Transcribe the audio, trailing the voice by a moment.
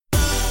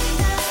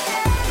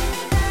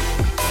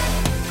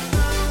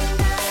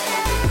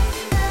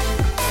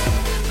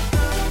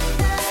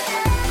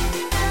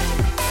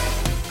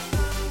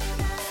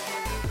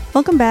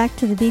Welcome back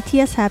to the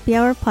BTS Happy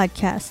Hour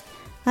podcast.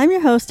 I'm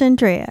your host,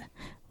 Andrea.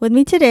 With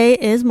me today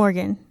is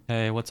Morgan.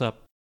 Hey, what's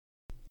up?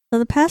 So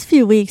the past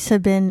few weeks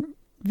have been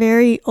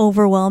very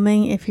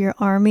overwhelming if you're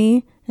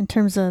ARMY in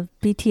terms of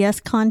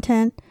BTS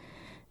content.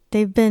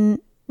 They've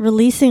been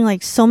releasing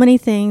like so many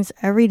things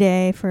every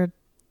day for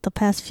the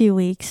past few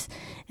weeks.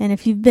 And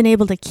if you've been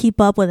able to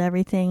keep up with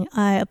everything,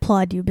 I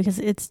applaud you because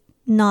it's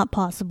not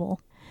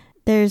possible.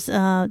 There's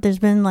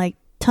been like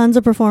tons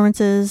of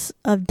performances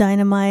of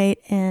Dynamite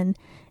and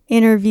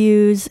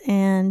interviews,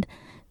 and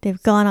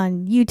they've gone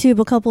on YouTube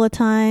a couple of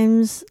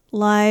times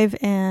live,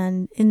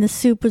 and In the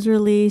Soup was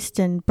released,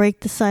 and Break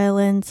the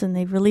Silence, and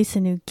they've released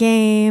a new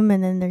game,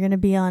 and then they're going to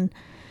be on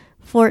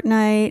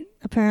Fortnite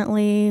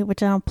apparently,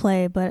 which I don't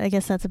play, but I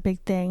guess that's a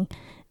big thing.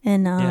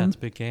 And yeah, it's a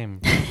big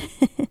game.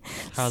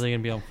 How are they going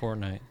to be on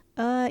Fortnite?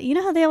 You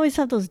know how they always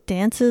have those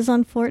dances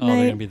on Fortnite? Oh, they're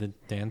going to be the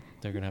dance.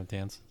 They're going to have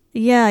dance.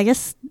 Yeah, I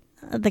guess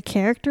the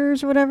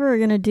characters or whatever are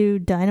going to do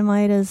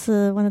Dynamite as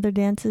one of their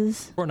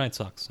dances. Fortnite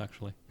sucks,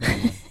 actually.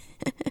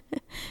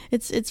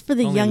 It's for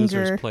the Only younger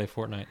losers play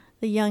Fortnite.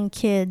 The young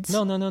kids.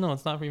 No.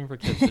 It's not even for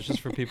kids. It's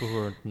just for people who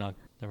are not.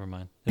 Never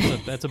mind.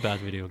 It's a bad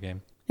video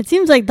game. It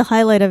seems like the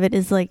highlight of it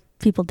is like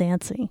people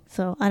dancing.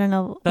 So I don't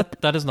know.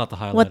 That is not the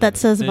highlight. What that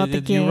says about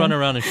the game. You run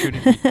around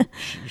and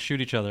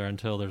shoot each other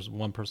until there's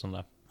one person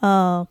left.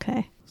 Oh,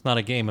 okay. It's not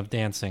a game of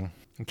dancing.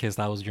 In case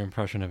that was your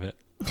impression of it.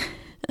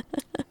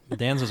 The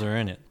dances are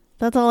in it.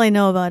 That's all I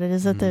know about it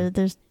is that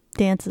there's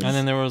dances. And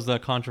then there was the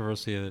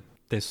controversy that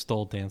they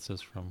stole dances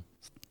from.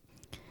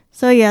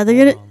 So yeah,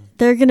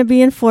 they're gonna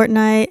be in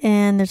Fortnite,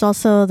 and there's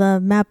also the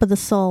Map of the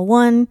Soul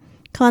 1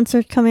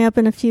 concert coming up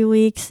in a few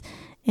weeks.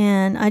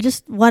 And I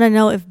just want to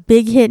know if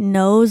Big Hit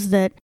knows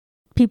that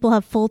people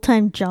have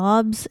full-time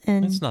jobs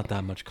and it's not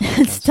that much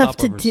content. stuff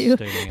to do.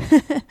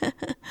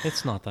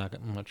 It's not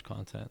that much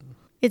content.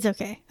 It's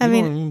okay. I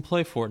mean, don't even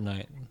play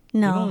Fortnite.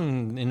 No. You don't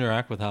even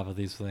interact with half of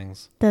these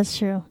things. That's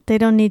true. They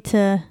don't need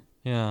to.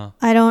 Yeah.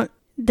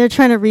 They're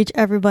trying to reach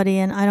everybody,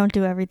 and I don't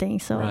do everything,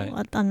 so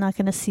right. I'm not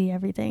going to see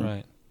everything.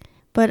 Right.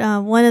 But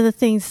one of the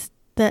things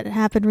that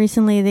happened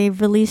recently, they've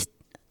released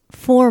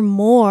 4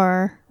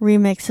 more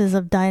remixes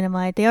of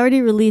Dynamite. They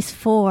already released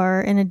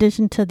 4 in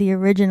addition to the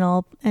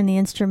original and the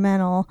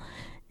instrumental.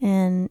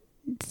 And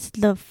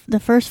the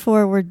first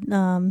 4 were,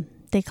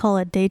 they call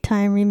it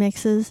daytime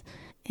remixes.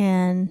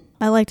 And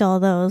I liked all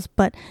those.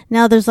 But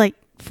now there's like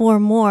 4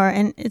 more.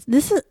 And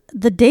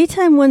the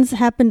daytime ones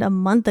happened a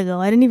month ago.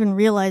 I didn't even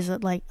realize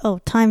that, like, oh,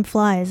 time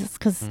flies. It's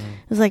because it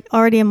was like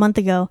already a month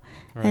ago.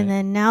 Right. And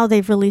then now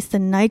they've released the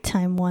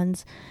nighttime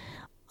ones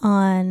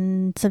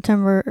on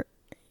September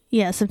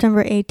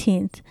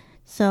 18th.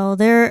 So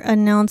their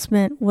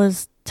announcement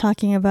was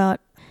talking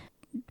about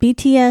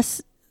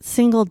BTS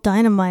single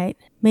Dynamite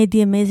made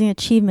the amazing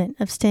achievement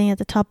of staying at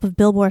the top of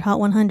Billboard Hot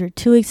 100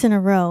 2 weeks in a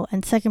row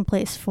and second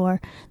place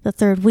for the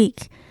 3rd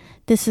week.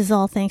 This is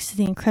all thanks to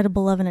the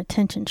incredible love and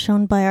attention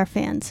shown by our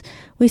fans.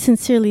 We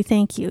sincerely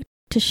thank you.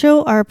 To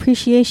show our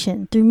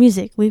appreciation through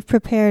music, we've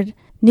prepared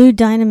new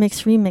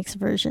Dynamix remix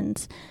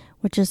versions,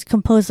 which is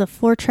composed of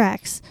 4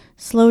 tracks: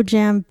 Slow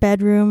Jam,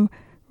 Bedroom,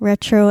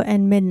 Retro,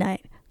 and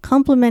Midnight,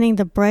 complementing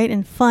the bright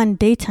and fun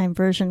daytime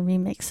version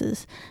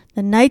remixes.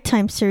 The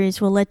Nighttime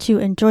series will let you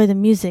enjoy the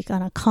music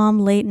on a calm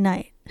late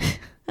night.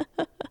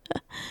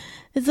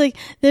 It's like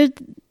they're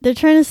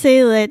trying to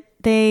say that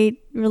they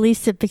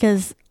released it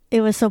because it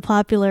was so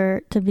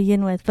popular to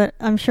begin with, but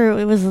I'm sure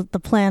it was the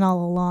plan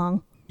all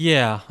along.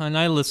 Yeah, and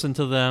I listened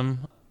to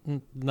them.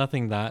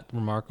 Nothing that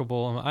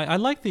remarkable. I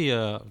like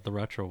the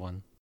retro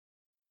one.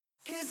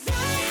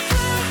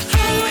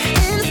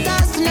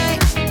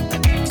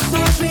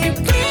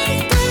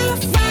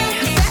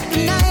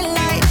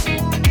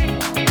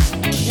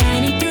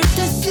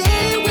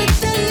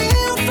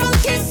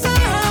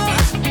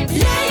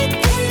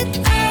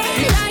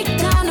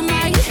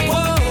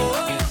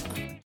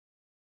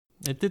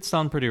 It did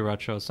sound pretty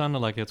retro. It sounded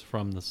like it's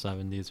from the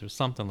 70s or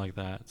something like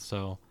that.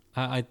 So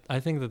I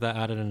think that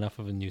added enough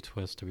of a new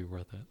twist to be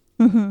worth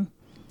it. Mm-hmm.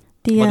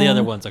 But the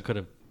other ones,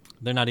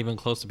 they're not even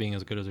close to being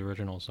as good as the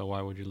original, so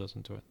why would you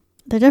listen to it?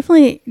 They're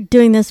definitely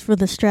doing this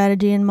with a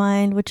strategy in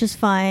mind, which is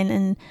fine.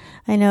 And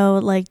I know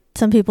like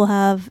some people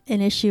have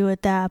an issue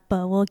with that,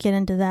 but we'll get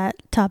into that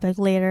topic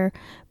later.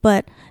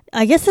 But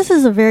I guess this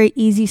is a very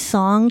easy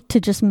song to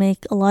just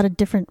make a lot of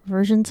different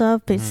versions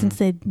of, but since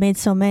they've made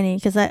so many,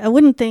 because I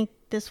wouldn't think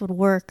this would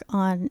work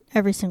on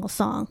every single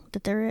song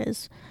that there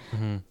is.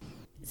 Mm-hmm.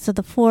 So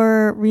the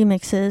 4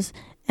 remixes,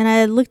 and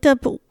I looked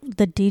up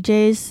the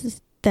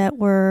DJs that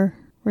were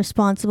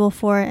responsible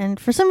for it, and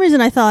for some reason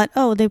I thought,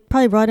 oh, they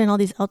probably brought in all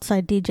these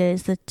outside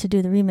DJs to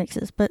do the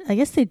remixes, but I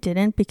guess they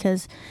didn't,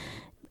 because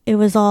it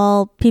was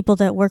all people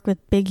that work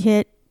with Big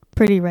Hit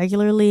pretty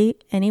regularly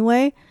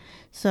anyway.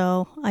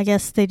 So I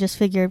guess they just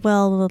figured,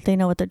 well, they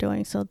know what they're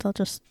doing, so they'll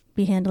just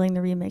be handling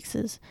the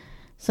remixes.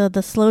 So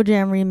the Slow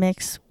Jam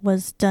remix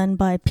was done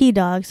by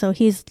P-Dog, so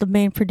he's the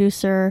main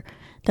producer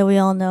that we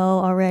all know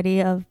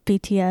already of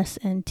BTS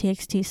and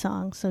TXT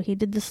songs. So he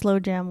did the slow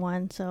jam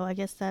one. So I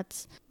guess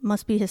that's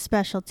must be his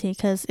specialty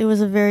because it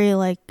was a very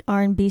like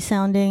R&B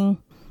sounding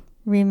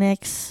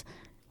remix,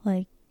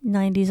 like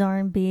 90s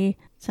R&B,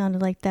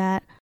 sounded like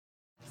that.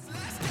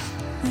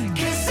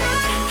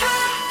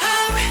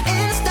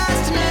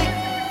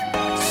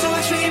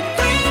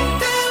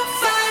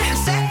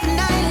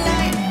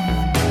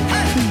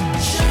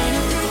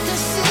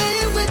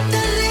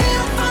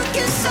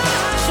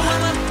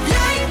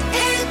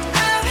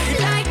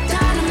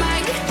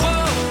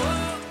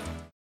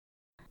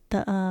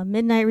 The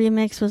Midnight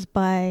remix was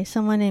by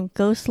someone named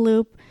Ghost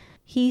Loop.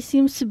 He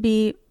seems to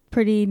be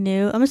pretty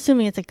new. I'm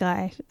assuming it's a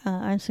guy.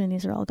 I'm assuming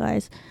these are all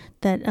guys.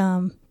 That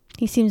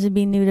he seems to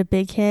be new to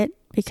Big Hit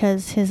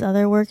because his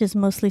other work is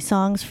mostly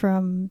songs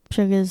from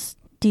Suga's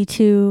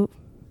D2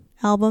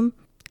 album.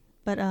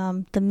 But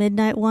the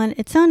Midnight one,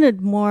 it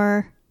sounded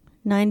more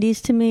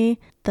 90s to me.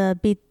 The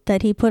beat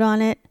that he put on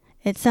it,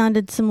 it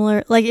sounded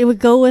similar. Like it would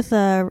go with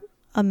a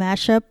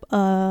mashup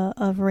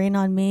of Rain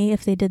on Me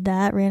if they did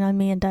that, Rain on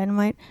Me and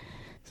Dynamite.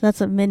 So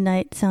that's what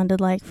Midnight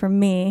sounded like for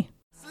me.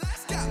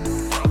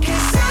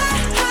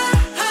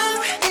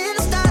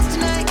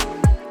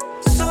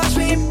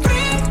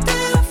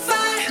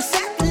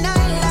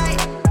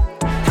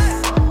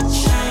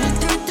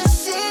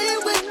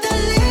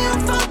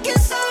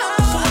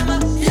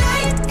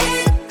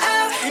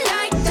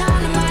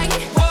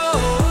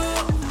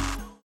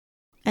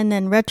 And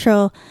then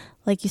Retro,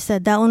 like you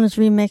said, that one was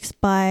remixed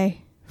by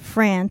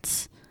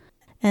France,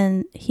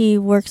 and he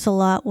works a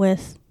lot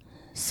with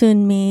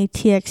Sunmi,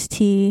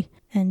 TXT,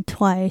 and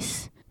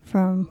Twice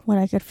from what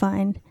I could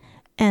find.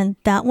 And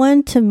that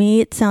one, to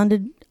me, it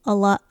sounded a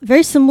lot,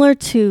 very similar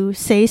to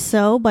Say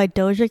So by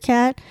Doja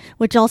Cat,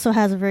 which also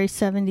has a very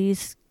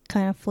 70s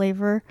kind of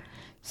flavor.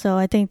 So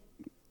I think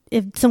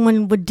if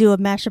someone would do a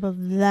mashup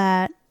of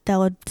that, that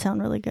would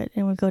sound really good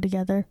and would go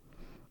together.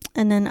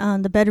 And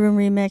then the Bedroom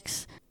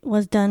remix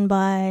was done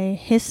by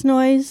Hiss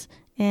Noise,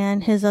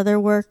 and his other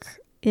work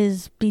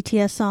is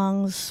BTS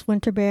songs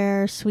Winter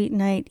Bear, Sweet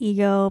Night,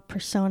 Ego,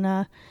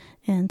 Persona,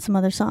 and some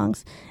other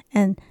songs.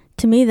 And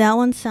to me, that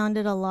one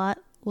sounded a lot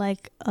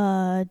like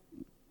a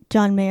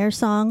John Mayer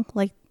song,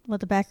 like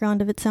what the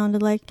background of it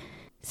sounded like.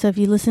 So if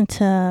you listen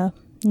to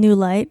New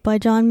Light by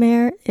John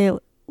Mayer, it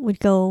would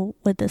go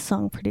with this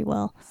song pretty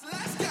well.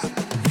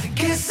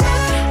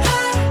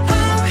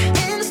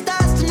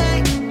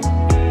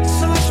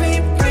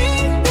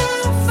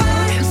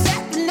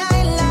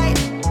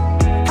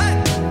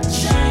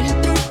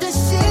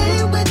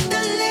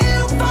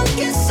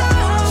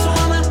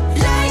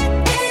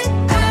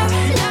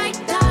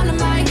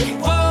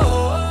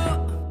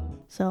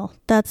 So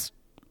that's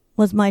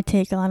was my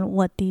take on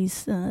what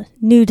these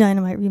new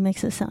Dynamite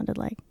remixes sounded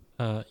like.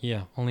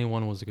 Yeah, only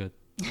one was good.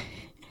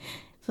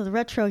 So the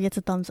Retro gets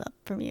a thumbs up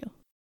from you.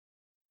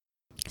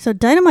 So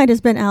Dynamite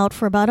has been out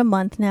for about a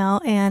month now,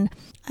 and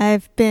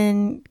I've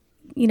been,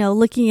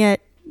 looking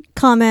at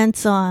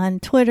comments on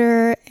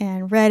Twitter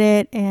and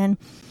Reddit, and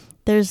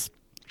there's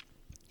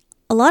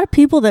a lot of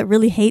people that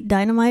really hate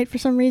Dynamite for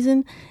some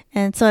reason.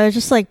 And so I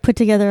just put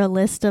together a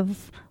list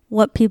of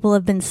what people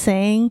have been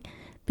saying,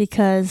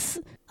 because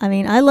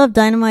I love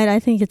Dynamite. I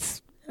think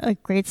it's a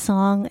great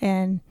song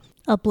and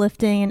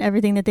uplifting and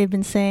everything that they've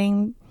been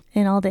saying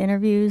in all the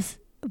interviews.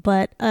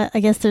 But I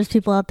guess there's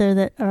people out there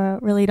that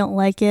really don't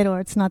like it,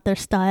 or it's not their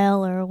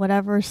style or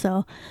whatever.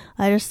 So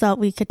I just thought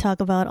we could talk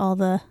about all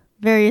the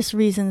various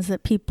reasons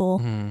that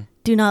people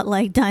do not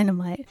like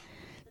Dynamite.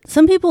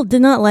 Some people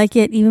did not like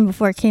it even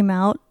before it came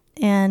out.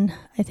 And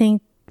I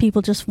think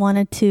people just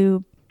wanted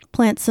to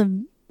plant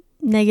some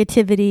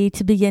negativity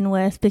to begin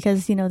with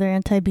because, they're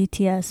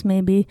anti-BTS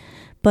maybe.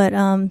 But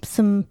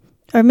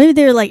or maybe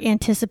they were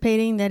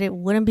anticipating that it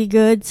wouldn't be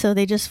good, so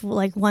they just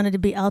wanted to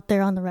be out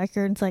there on the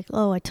record. It's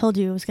oh, I told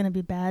you it was going to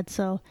be bad,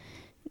 so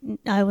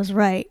I was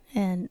right,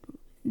 and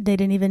they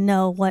didn't even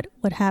know what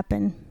would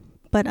happen.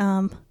 But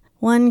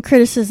one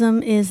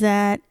criticism is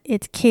that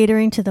it's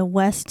catering to the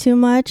West too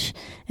much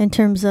in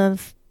terms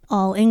of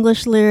all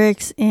English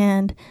lyrics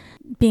and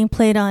being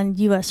played on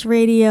US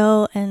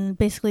radio, and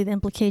basically the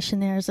implication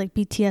there is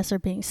BTS are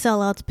being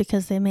sellouts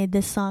because they made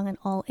this song in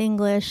all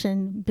English,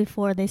 and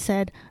before they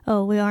said,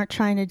 oh, we aren't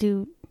trying to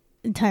do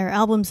entire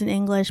albums in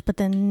English, but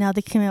then now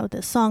they came out with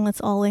this song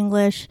that's all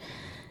English.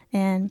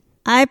 And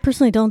I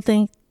personally don't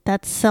think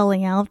that's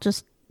selling out,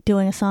 just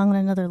doing a song in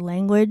another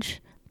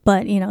language.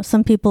 But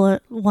some people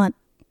want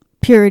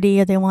purity,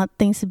 or they want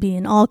things to be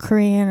in all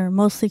Korean or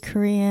mostly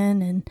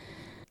Korean, and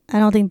I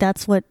don't think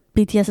that's what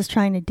BTS is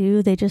trying to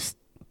do. They just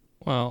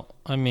Well,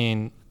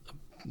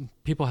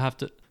 people have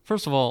to...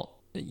 First of all,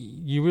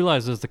 you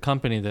realize it's the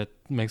company that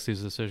makes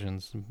these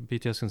decisions.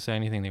 BTS can say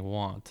anything they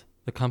want.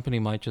 The company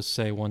might just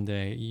say one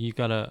day, you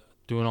gotta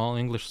do an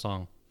all-English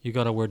song. You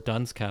gotta wear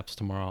dunce caps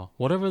tomorrow.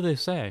 Whatever they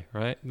say,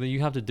 right?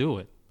 You have to do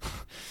it.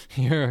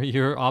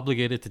 You're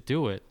obligated to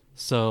do it.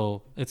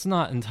 So it's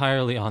not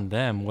entirely on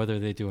them whether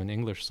they do an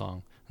English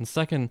song. And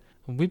second,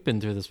 we've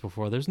been through this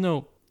before. There's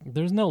no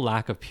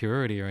lack of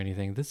purity or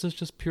anything. This is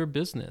just pure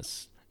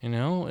business. You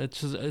know,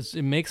 it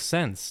makes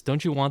sense.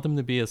 Don't you want them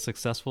to be as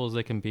successful as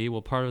they can be?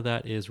 Well, part of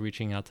that is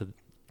reaching out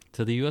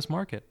to the U.S.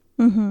 market.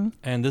 Mm-hmm.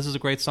 And this is a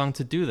great song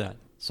to do that.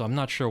 So I'm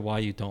not sure why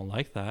you don't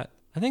like that.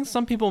 I think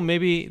some people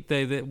maybe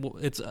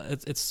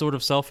it's sort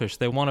of selfish.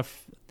 They want to,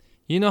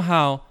 you know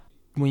how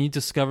when you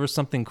discover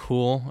something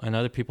cool and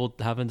other people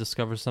haven't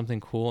discovered something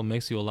cool, it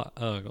makes you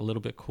a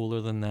little bit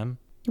cooler than them.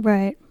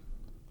 Right.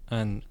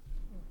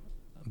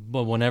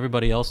 But when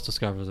everybody else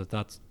discovers it,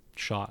 that's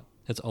shot.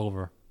 It's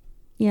over.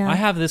 Yeah. I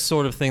have this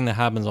sort of thing that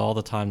happens all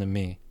the time to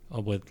me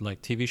with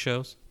like TV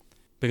shows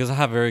because I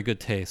have very good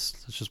taste.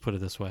 Let's just put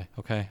it this way,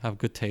 okay? I have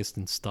good taste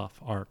in stuff,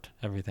 art,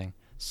 everything.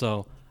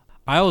 So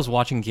I was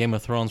watching Game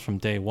of Thrones from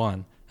day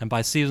one. And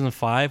by season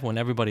 5, when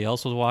everybody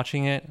else was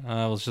watching it,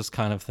 I was just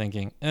kind of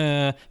thinking,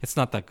 it's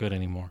not that good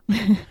anymore.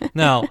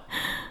 Now,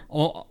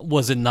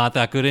 was it not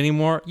that good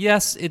anymore?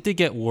 Yes, it did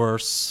get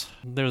worse.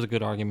 There's a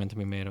good argument to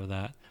be made of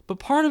that. But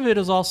part of it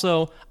is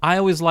also, I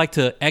always like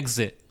to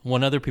exit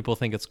when other people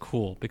think it's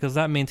cool, because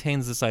that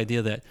maintains this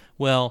idea that,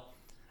 well,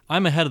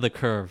 I'm ahead of the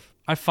curve.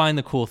 I find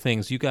the cool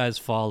things. You guys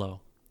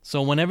follow.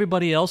 So when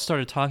everybody else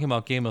started talking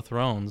about Game of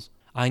Thrones,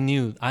 I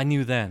knew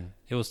then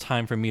it was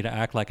time for me to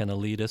act like an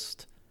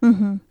elitist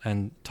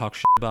and talk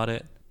shit about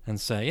it and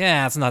say,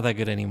 yeah, it's not that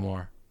good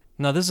anymore.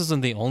 Now, this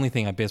isn't the only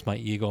thing I base my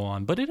ego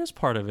on, but it is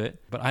part of it.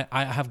 But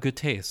I have good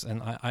taste,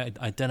 and I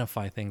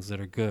identify things that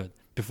are good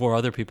before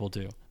other people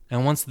do.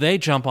 And once they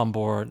jump on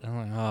board, I'm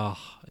like, oh,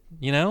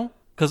 you know?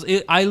 Because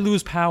I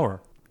lose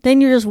power.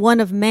 Then you're just one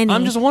of many.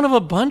 I'm just one of a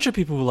bunch of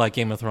people who like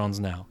Game of Thrones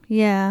now.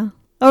 Yeah.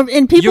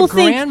 And people Your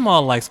think grandma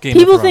likes Game of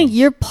Thrones. People think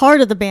you're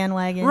part of the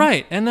bandwagon.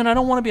 Right. And then I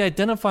don't want to be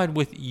identified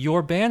with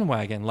your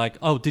bandwagon. Like,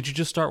 oh, did you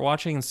just start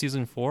watching in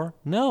season 4?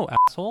 No,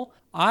 asshole.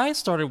 I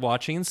started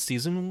watching in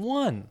season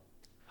 1.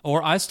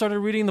 Or I started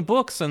reading the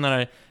books, and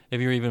then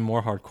if you're even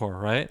more hardcore,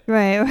 right?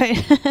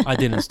 Right. I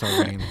didn't start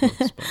reading the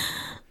books. But,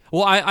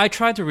 well, I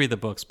tried to read the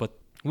books, but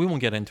we won't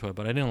get into it,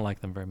 but I didn't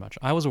like them very much.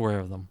 I was aware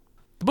of them.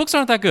 The books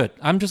aren't that good.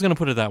 I'm just going to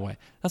put it that way.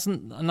 That's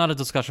not a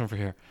discussion for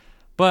here.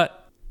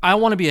 But I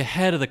want to be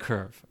ahead of the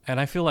curve. And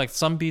I feel like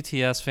some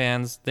BTS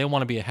fans, they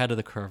want to be ahead of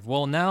the curve.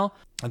 Well, now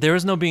there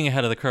is no being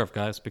ahead of the curve,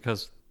 guys,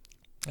 because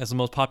it's the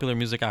most popular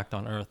music act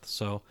on earth.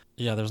 So,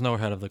 yeah, there's no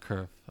ahead of the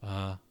curve.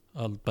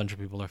 A bunch of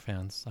people are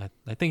fans.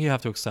 I think you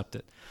have to accept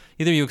it.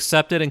 Either you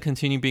accept it and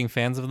continue being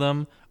fans of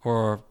them,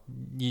 or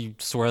you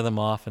swear them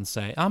off and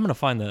say, I'm going to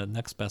find the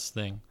next best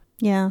thing.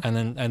 Yeah.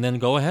 And then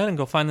go ahead and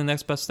go find the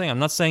next best thing. I'm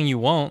not saying you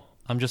won't.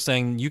 I'm just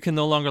saying you can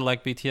no longer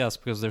like BTS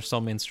because they're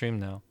so mainstream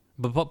now.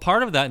 But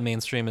part of that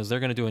mainstream is they're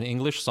going to do an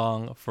English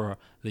song for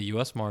the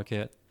U.S.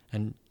 market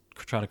and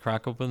try to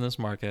crack open this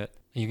market.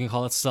 You can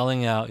call it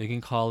selling out. You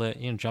can call it,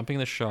 jumping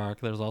the shark.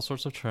 There's all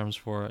sorts of terms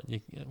for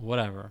it.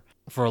 Whatever.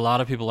 For a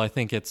lot of people, I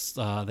think it's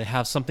they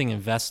have something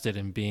invested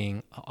in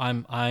being.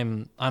 I'm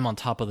on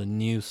top of the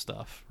new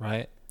stuff,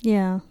 right?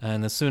 Yeah.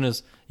 And as soon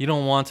as you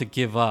don't want to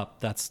give up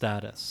that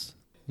status.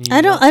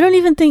 I don't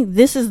even think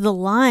this is the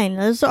line.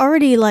 There's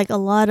already like a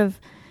lot of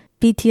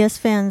BTS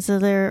fans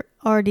that they're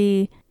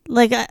already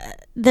like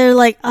they're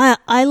like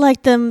I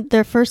like them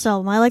their first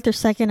album. I like their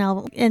second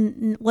album,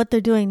 and what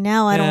they're doing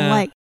now I don't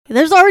like.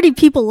 There's already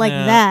people like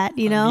that,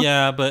 you know?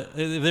 Yeah, but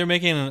if they're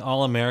making an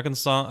all-American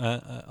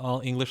song,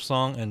 all-English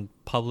song, and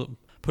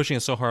pushing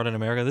it so hard in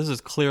America, this is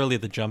clearly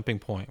the jumping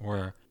point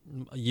where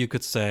you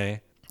could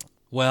say,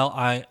 well,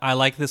 I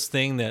like this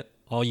thing that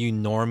all you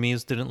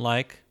normies didn't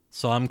like,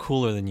 so I'm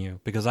cooler than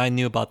you because I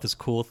knew about this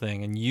cool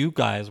thing, and you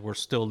guys were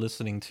still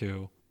listening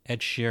to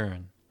Ed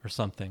Sheeran or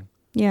something.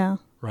 Yeah.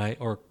 Right?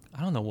 Or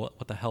I don't know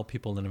what the hell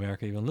people in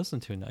America even listen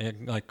to now,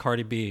 like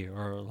Cardi B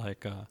or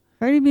like...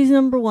 Cardi B's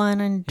number 1,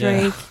 and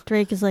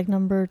Drake is like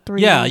number 3.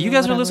 Yeah, you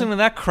guys are listening to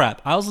that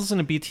crap. I was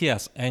listening to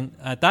BTS, and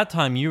at that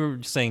time you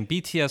were saying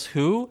BTS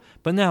who?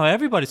 But now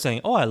everybody's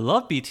saying, oh, I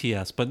love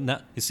BTS. But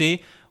now, you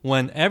see,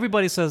 when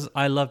everybody says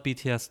I love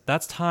BTS,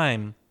 that's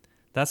time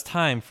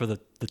for the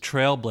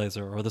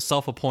trailblazer or the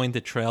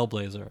self-appointed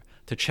trailblazer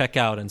to check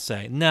out and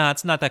say, nah,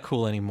 it's not that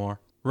cool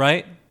anymore.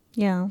 Right?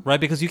 Yeah. Right?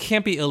 Because you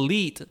can't be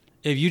elite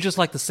if you just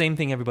like the same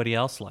thing everybody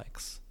else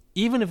likes,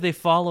 even if they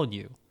followed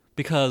you.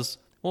 Because...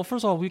 well,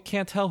 first of all, we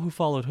can't tell who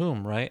followed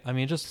whom, right? I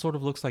mean, it just sort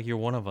of looks like you're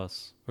one of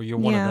us or you're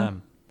one of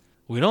them.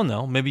 We don't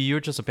know. Maybe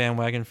you're just a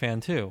bandwagon fan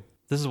too.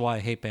 This is why I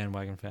hate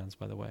bandwagon fans,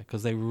 by the way,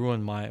 because they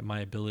ruin my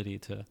ability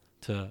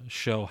to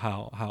show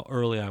how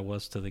early I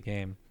was to the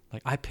game.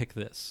 Like, I picked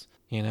this,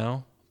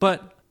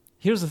 But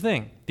here's the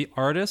thing. The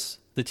artists,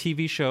 the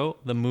TV show,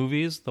 the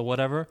movies, the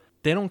whatever,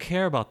 they don't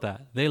care about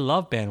that. They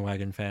love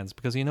bandwagon fans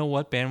because you know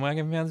what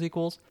bandwagon fans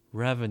equals?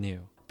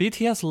 Revenue.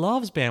 BTS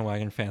loves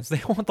bandwagon fans.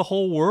 They want the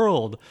whole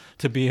world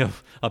to be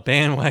a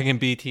bandwagon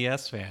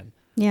BTS fan.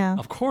 Yeah.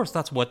 Of course,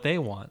 that's what they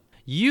want.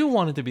 You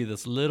want it to be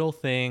this little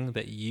thing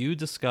that you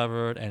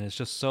discovered, and it's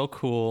just so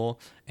cool,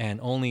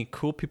 and only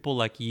cool people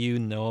like you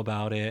know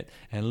about it.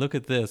 And look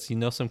at this, you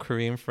know some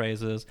Korean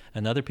phrases,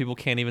 and other people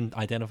can't even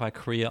identify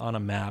Korea on a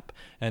map,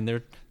 and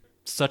they're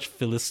such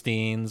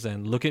Philistines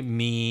and look at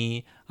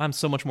me. I'm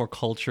so much more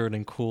cultured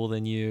and cool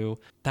than you.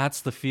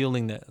 That's the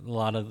feeling that a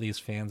lot of these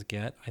fans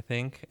get, I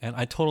think. And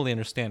I totally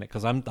understand it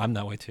because I'm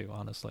that way too,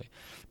 honestly.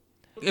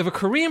 If a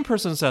Korean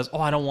person says, oh,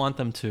 I don't want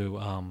them to,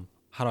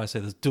 how do I say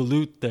this,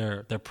 dilute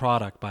their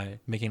product by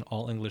making an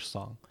all English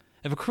song.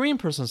 If a Korean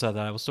person said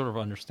that, I would sort of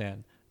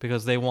understand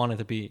because they wanted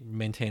to be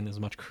maintain as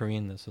much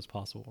Koreanness as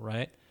possible,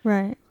 right?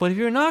 Right. But if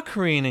you're not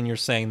Korean and you're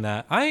saying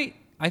that, I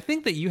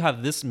think that you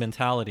have this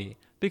mentality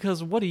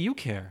because what do you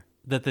care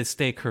that they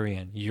stay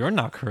Korean? You're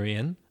not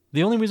Korean.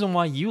 The only reason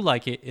why you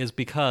like it is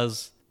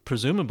because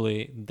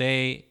presumably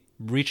they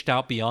reached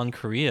out beyond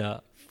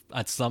Korea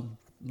at some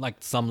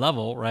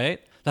level, right?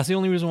 That's the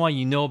only reason why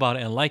you know about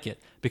it and like it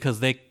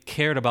because they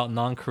cared about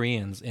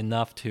non-Koreans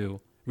enough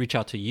to reach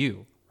out to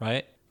you,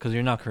 right? Because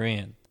you're not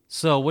Korean.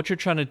 So what you're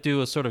trying to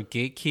do is sort of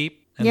gatekeep.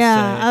 And say,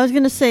 I was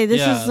going to say,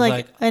 this is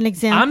like an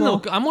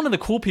example. I'm one of the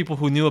cool people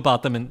who knew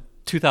about them in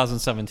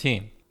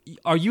 2017.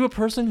 Are you a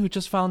person who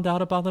just found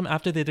out about them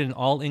after they did an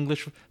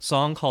all-English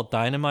song called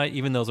Dynamite,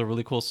 even though it's a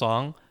really cool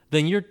song?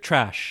 Then you're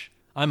trash.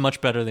 I'm much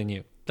better than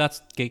you.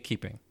 That's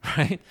gatekeeping,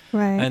 right?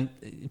 Right.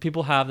 And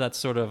people have that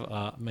sort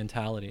of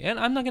mentality. And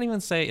I'm not going to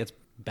even say it's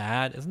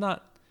bad. It's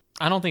not.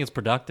 I don't think it's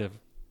productive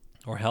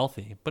or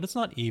healthy, but it's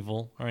not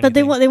evil or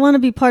anything. But they want to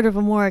be part of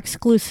a more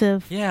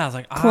exclusive Yeah, I was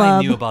like, club.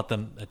 I knew about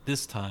them at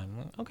this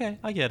time. Okay,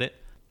 I get it.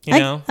 You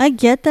know? I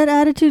get that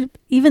attitude,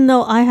 even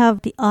though I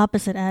have the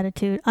opposite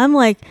attitude. I'm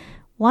like,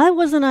 why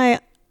wasn't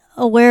I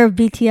aware of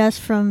BTS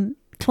from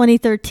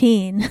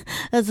 2013?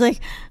 It's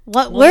like,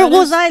 where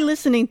was I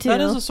listening to?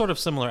 That is a sort of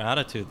similar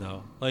attitude,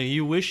 though. Like,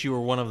 you wish you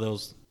were one of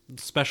those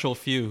special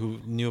few who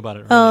knew about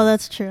it early. Oh,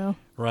 that's true.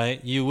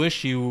 Right? You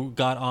wish you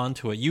got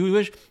onto it. You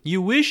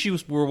wish you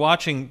were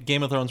watching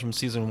Game of Thrones from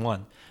season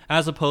 1,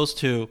 as opposed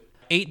to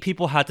 8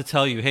 people had to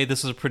tell you, hey,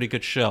 this is a pretty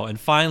good show. And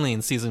finally,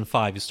 in season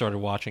 5, you started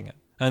watching it.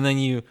 And then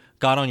you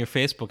got on your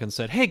Facebook and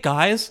said, hey,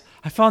 guys,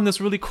 I found this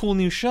really cool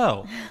new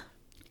show.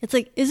 It's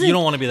like, you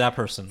don't want to be that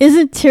person.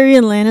 Isn't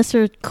Tyrion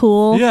Lannister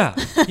cool? Yeah.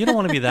 You don't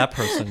want to be that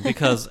person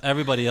because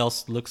everybody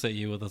else looks at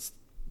you with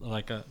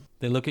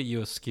they look at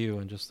you askew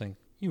and just think,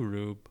 you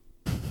rube.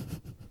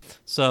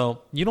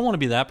 So you don't want to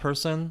be that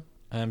person.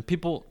 And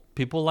people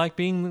like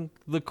being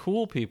the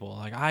cool people.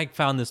 Like, I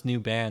found this new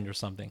band or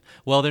something.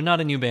 Well, they're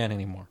not a new band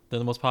anymore. They're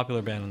the most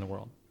popular band in the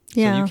world.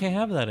 Yeah. So you can't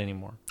have that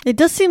anymore. It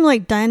does seem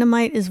like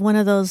Dynamite is one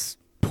of those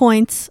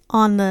points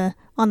on the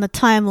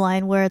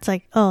timeline where it's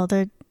like, oh,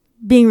 they're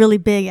being really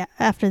big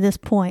after this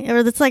point. Or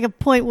it's like a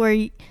point where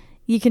you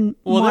can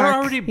they're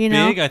already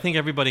big. I think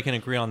everybody can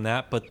agree on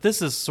that. But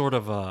this is sort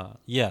of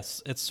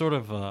it's sort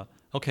of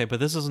okay, but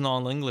this is an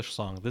all-English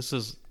song. This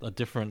is a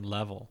different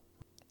level.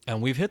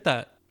 And we've hit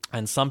that.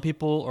 And some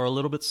people are a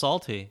little bit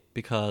salty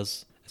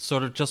because it's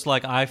sort of just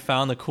like I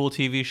found a cool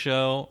TV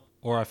show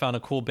or I found a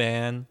cool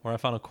band or I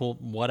found a cool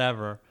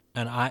whatever.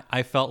 And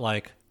I felt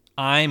like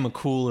I'm a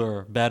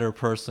cooler, better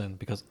person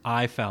because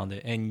I found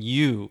it. And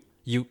you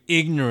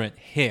ignorant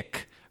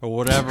hick or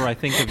whatever I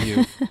think of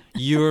you,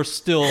 you're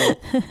still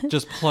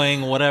just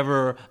playing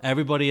whatever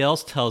everybody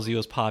else tells you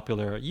is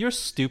popular. You're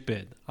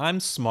stupid. I'm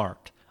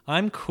smart.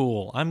 I'm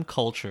cool. I'm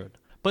cultured.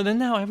 But then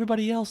now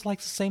everybody else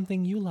likes the same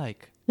thing you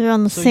like. They're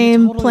on the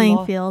same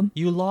playing field.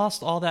 You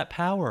lost all that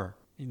power.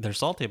 They're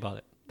salty about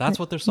it. That's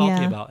what they're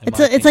salty about.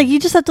 It's like you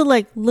just have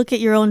to look at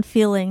your own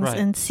feelings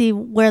and see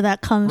where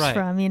that comes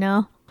from, you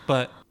know?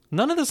 But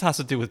none of this has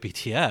to do with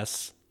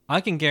BTS. I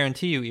can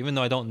guarantee you, even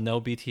though I don't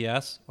know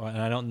BTS and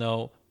I don't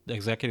know the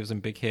executives in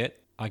Big Hit,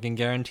 I can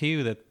guarantee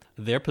you that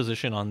their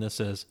position on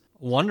this is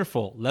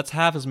wonderful. Let's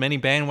have as many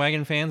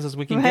bandwagon fans as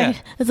we can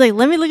get. It's like,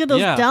 let me look at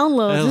those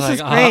downloads. This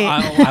is great.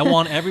 I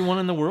want everyone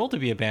in the world to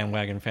be a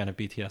bandwagon fan of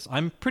BTS.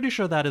 I'm pretty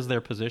sure that is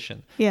their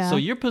position. Yeah. So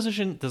your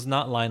position does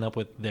not line up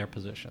with their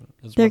position.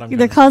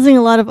 They're causing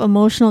a lot of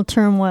emotional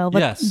turmoil,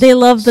 but they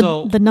love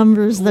the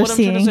numbers they're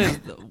seeing. What I'm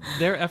trying to say is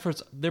their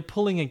efforts, they're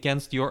pulling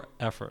against your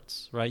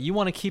efforts, right? You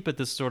want to keep it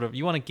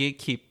you want to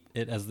gatekeep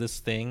it as this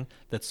thing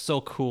that's so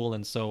cool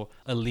and so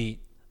elite,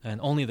 and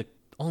only the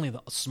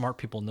smart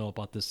people know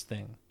about this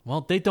thing.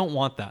 Well, they don't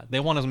want that. They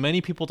want as many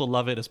people to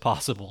love it as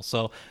possible.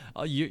 So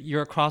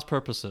you're at cross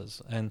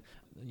purposes. And,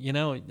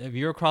 if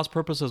you're at cross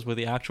purposes with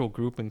the actual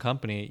group and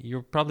company,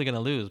 you're probably going to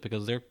lose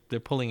because they're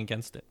pulling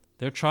against it.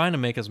 They're trying to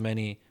make as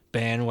many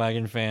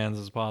bandwagon fans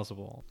as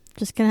possible.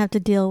 Just going to have to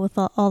deal with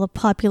all the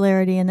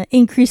popularity and the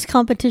increased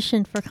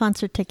competition for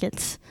concert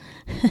tickets.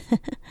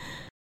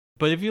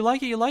 But if you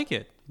like it, you like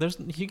it.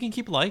 You can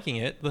keep liking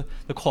it.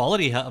 The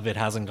quality of it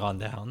hasn't gone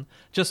down.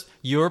 Just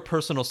your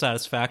personal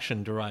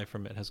satisfaction derived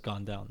from it has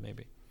gone down,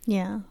 maybe.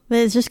 Yeah, but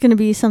it's just going to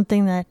be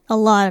something that a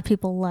lot of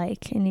people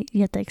like, and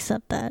you have to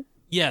accept that.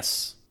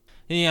 Yes.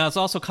 Yeah, it's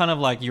also kind of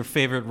like your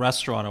favorite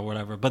restaurant or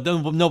whatever, but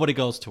then nobody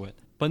goes to it.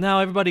 But now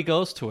everybody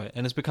goes to it,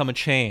 and it's become a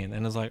chain,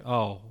 and it's like,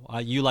 oh,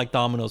 you like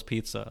Domino's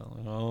pizza.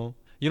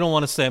 You don't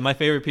want to say, my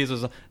favorite pizza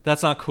is...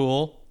 That's not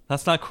cool.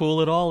 That's not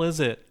cool at all,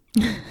 is it?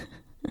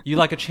 You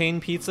like a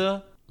chain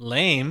pizza?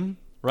 Lame,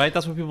 right?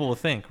 That's what people will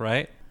think,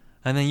 right?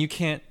 And then you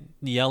can't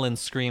yell and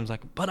screams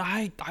like, but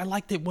I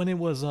liked it when it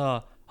was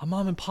a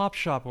mom and pop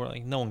shop. We're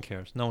like, no one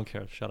cares. No one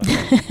cares. Shut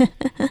up.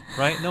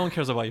 Right? No one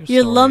cares about your story.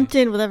 You're lumped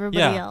in with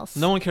everybody else.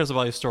 No one cares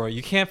about your story.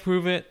 You can't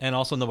prove it, and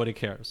also nobody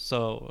cares.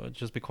 So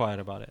just be quiet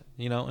about it.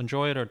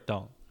 Enjoy it or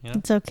don't.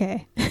 It's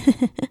okay.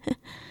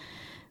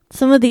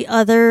 Some of the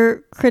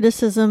other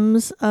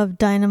criticisms of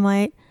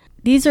Dynamite,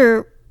 these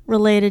are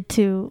related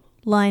to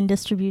line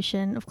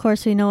distribution. Of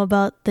course, we know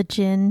about the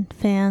Jin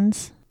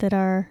fans that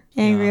are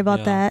angry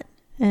about that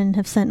and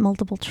have sent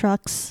multiple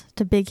trucks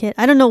to Big Hit.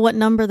 I don't know what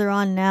number they're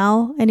on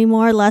now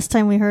anymore. Last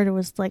time we heard it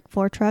was like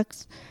 4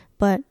 trucks,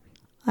 but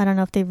I don't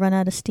know if they've run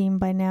out of steam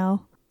by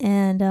now.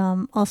 And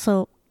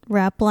also,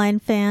 rap line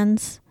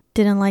fans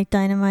didn't like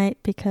Dynamite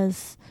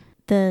because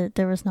there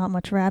was not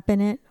much rap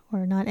in it,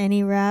 or not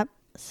any rap.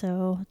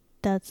 So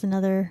that's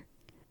another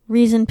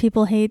reason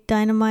people hate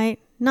Dynamite.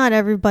 Not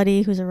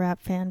everybody who's a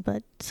rap fan,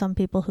 but some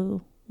people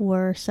who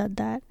were said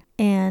that.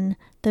 And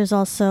there's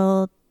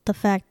also the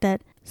fact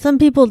that some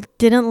people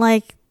didn't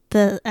like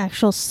the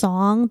actual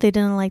song. They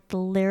didn't like the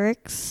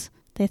lyrics.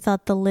 They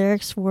thought the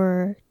lyrics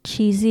were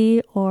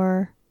cheesy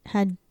or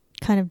had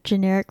kind of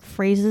generic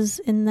phrases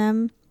in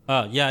them.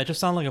 Yeah, it just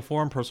sounded like a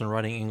foreign person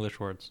writing English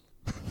words.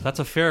 That's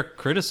a fair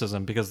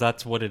criticism because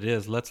that's what it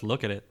is. Let's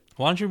look at it.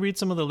 Why don't you read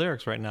some of the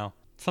lyrics right now?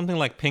 Something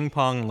like ping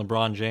pong and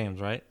LeBron James,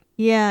 right?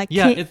 Yeah.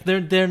 Yeah,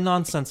 they're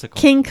nonsensical.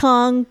 King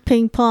Kong,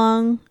 ping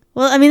pong.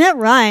 Well, I mean, that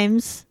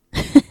rhymes.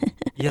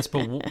 Yes,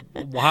 but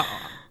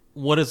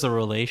what is the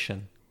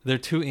relation? They're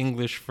 2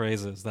 English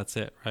phrases. That's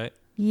it, right?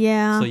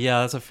 Yeah. So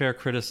yeah, that's a fair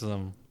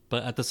criticism.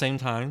 But at the same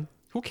time,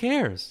 who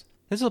cares?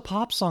 This is a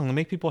pop song to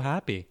make people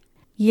happy.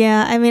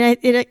 Yeah, I mean,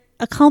 it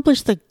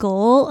accomplished the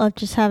goal of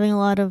just having a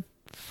lot of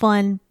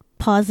fun,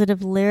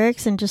 positive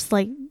lyrics and just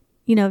like,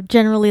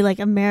 generally like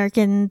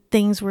American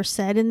things were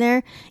said in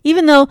there.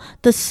 Even though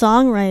the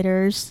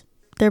songwriters,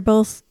 they're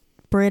both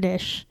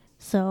British.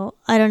 So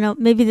I don't know,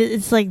 maybe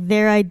it's like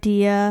their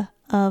idea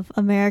of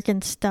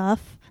American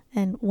stuff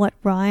and what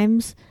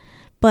rhymes.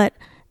 But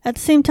at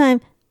the same time,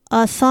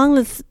 a song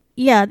that's,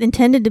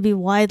 intended to be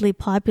widely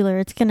popular,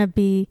 it's going to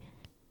be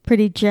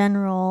pretty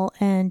general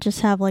and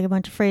just have like a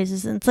bunch of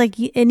phrases. And it's like,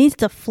 it needs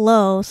to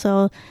flow.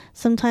 So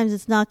sometimes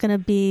it's not going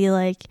to be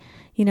like,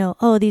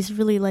 these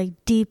really like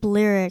deep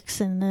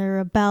lyrics and they're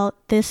about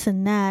this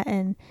and that.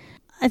 And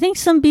I think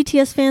some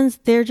BTS fans,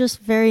 they're just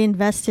very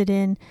invested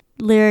in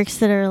lyrics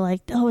that are like,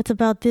 oh, it's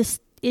about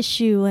this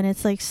issue. And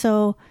it's like,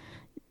 so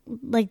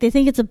like they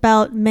think it's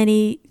about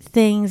many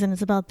things and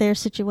it's about their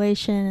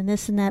situation and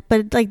this and that.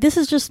 But like, this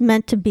is just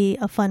meant to be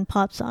a fun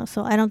pop song.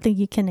 So I don't think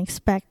you can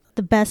expect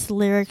the best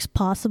lyrics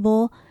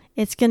possible.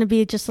 It's going to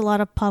be just a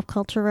lot of pop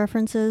culture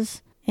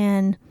references.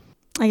 And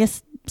I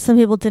guess some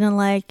people didn't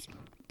like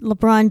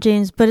LeBron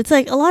James, but it's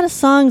like a lot of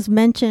songs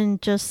mention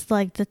just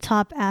like the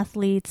top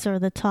athletes or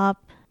the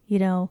top,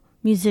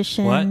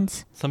 musicians.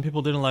 What? Some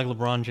people didn't like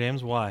LeBron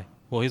James? Why?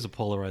 Well, he's a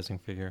polarizing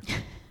figure.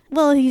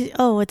 Well,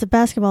 it's a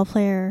basketball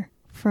player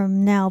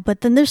from now,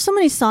 but then there's so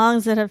many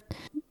songs that have...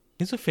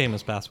 He's a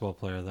famous basketball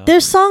player, though.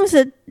 There's songs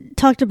that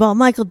talked about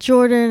Michael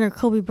Jordan or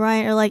Kobe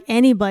Bryant or like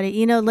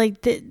anybody,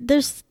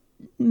 there's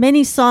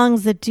many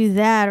songs that do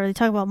that, or they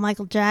talk about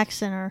Michael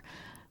Jackson or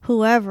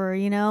whoever,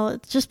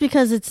 just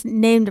because it's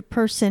named a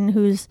person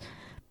who's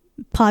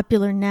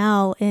popular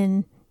now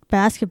in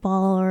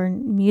basketball or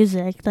in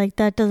music, like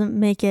that doesn't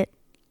make it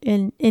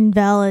an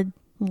invalid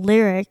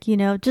lyric,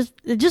 it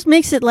just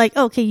makes it like,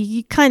 okay,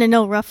 you kind of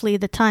know roughly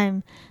the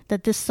time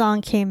that this song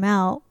came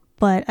out,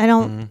 but I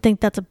don't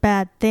think that's a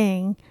bad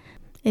thing.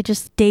 It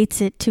just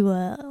dates it to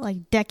a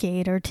like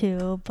decade or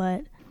two,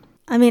 but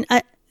I mean,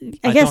 I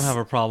guess don't have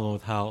a problem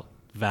with how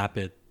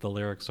vapid the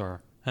lyrics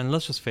are. And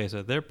let's just face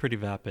it, they're pretty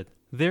vapid.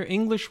 They're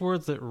English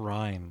words that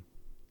rhyme.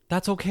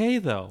 That's okay,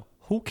 though.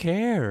 Who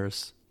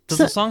cares? Does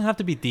the song have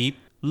to be deep?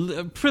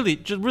 Really,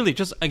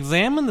 just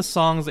examine the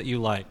songs that you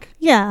like.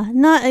 Yeah,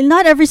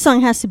 not every song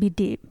has to be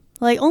deep.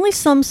 Like, only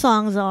some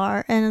songs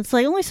are, and it's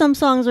like only some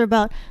songs are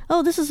about,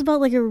 oh, this is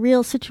about like a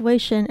real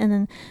situation, and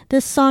then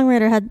this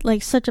songwriter had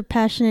like such a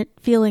passionate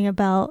feeling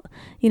about,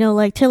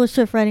 like Taylor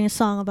Swift writing a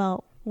song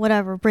about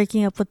whatever,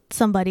 breaking up with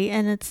somebody,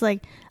 and it's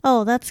like,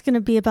 oh, that's going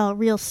to be about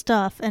real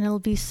stuff, and it'll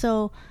be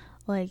so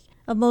like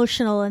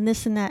emotional and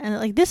this and that, and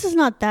like this is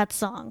not that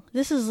song.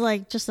 This is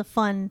like just a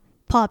fun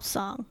pop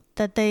song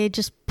that they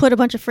just put a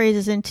bunch of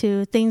phrases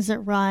into, things that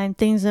rhyme,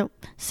 things that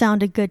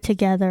sounded good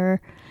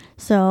together.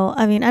 So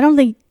I mean, I don't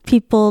think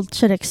people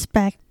should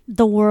expect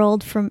the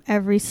world from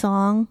every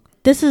song.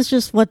 This is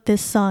just what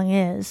this song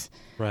is.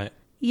 Right.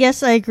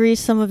 Yes, I agree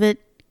some of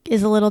it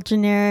is a little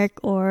generic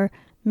or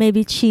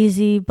maybe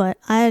cheesy, but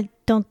I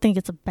don't think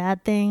it's a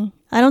bad thing.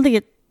 I don't think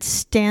it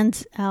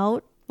stands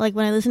out. Like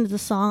when I listen to the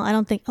song, I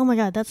don't think, oh my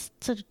God, that's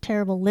such a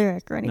terrible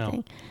lyric or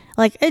anything. No.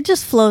 Like it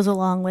just flows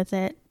along with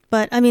it.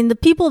 But I mean, the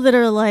people that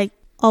are like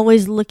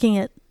always looking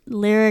at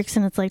lyrics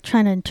and it's like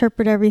trying to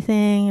interpret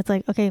everything, it's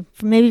like, okay,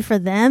 maybe for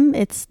them,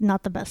 it's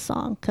not the best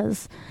song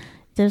because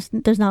there's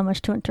not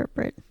much to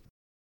interpret.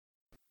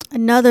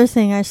 Another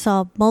thing I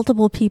saw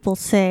multiple people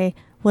say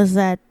was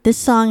that this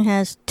song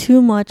has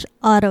too much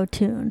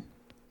auto-tune.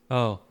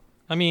 Oh,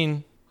 I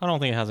mean, I don't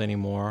think it has any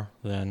more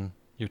than,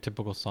 your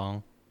typical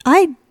song.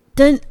 I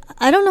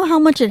don't know how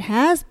much it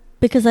has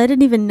because I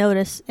didn't even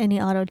notice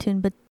any auto-tune,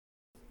 but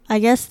I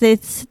guess they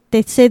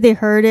say they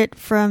heard it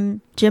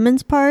from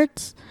Jimin's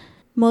parts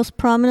most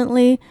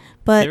prominently,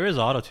 but there is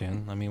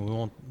auto-tune. I mean, we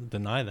won't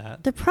deny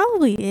that. There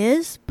probably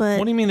is, but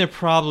what do you mean there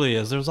probably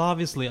is? There's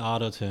obviously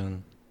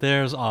auto-tune.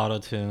 There's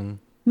auto-tune.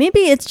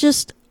 Maybe it's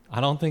just...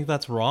 I don't think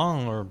that's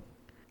wrong or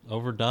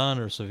overdone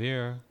or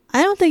severe.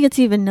 I don't think it's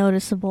even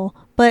noticeable.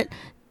 But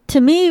to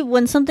me,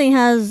 when something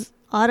has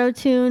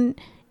auto-tune,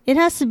 it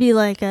has to be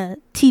like a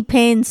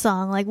T-Pain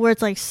song, like where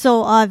it's like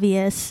so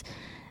obvious.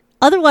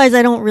 Otherwise,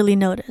 I don't really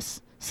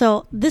notice.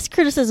 So this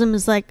criticism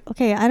is like,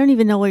 okay, I don't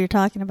even know what you're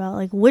talking about.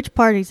 Like, which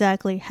part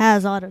exactly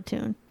has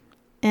auto-tune?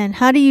 And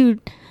how do you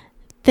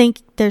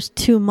think there's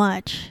too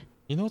much?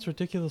 You know what's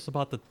ridiculous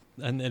about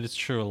and it's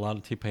true, a lot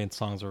of T-Pain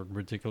songs are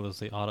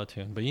ridiculously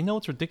auto-tuned. But you know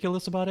what's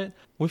ridiculous about it?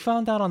 We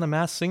found out on The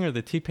Masked Singer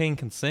that T-Pain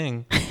can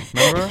sing.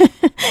 Remember?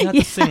 He had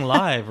to sing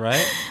live,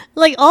 right?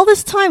 Like, all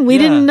this time, we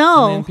didn't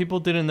know. I mean, people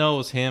didn't know it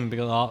was him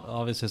because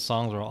obviously his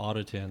songs were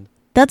auto-tuned.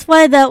 That's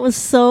why that was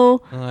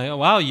so... Like, oh,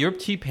 wow, you're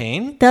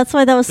T-Pain? That's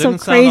why that was so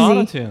crazy. Didn't sound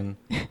auto-tuned.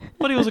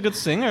 But he was a good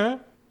singer.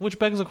 Which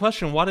begs the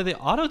question, why did they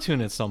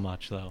auto-tune it so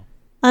much, though?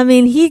 I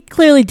mean, he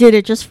clearly did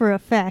it just for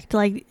effect.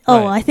 Like,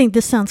 oh, right. I think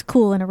this sounds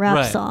cool in a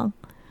rap song.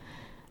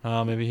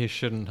 Maybe he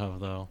shouldn't have,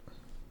 though.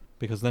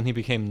 Because then he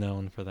became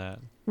known for that.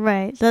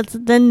 Right.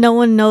 Then no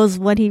one knows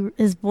what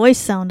his voice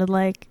sounded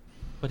like.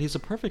 But he's a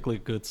perfectly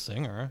good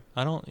singer.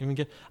 I don't even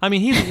get... I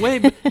mean,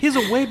 he's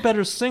a way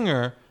better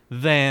singer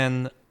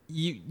than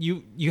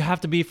you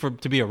have to be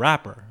to be a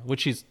rapper.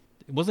 Which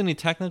wasn't he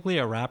technically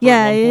a rapper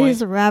at one point? Yeah,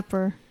 he's a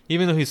rapper.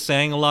 Even though he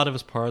sang a lot of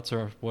his parts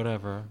or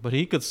whatever. But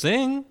he could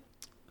sing.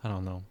 I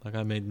don't know. Like,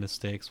 I made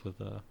mistakes with...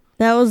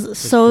 that was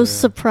so career.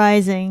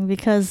 Surprising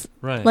because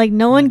like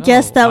no one like,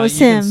 guessed that was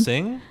him. Can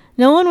sing?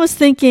 No one was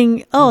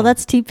thinking,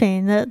 that's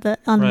T-Pain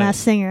on The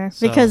Masked Singer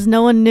because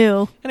no one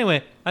knew.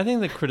 Anyway, I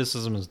think the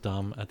criticism is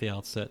dumb at the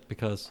outset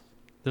because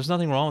there's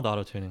nothing wrong with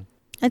auto-tuning.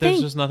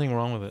 There's just nothing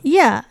wrong with it.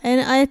 Yeah,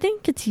 and I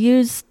think it's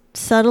used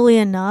subtly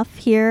enough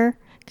here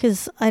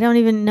because I don't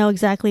even know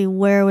exactly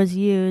where it was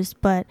used,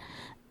 but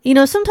you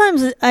know,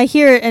 sometimes I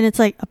hear it and it's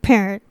like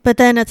apparent, but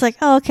then it's like,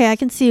 oh, okay, I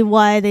can see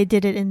why they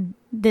did it in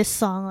this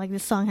song. Like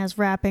this song has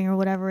rapping or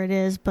whatever it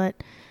is, but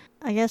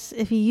I guess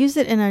if you use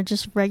it in a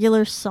just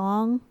regular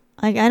song,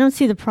 like I don't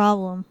see the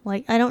problem.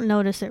 Like I don't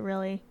notice it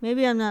really.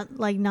 Maybe I'm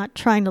not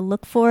trying to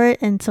look for it,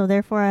 and so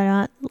therefore I'm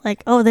not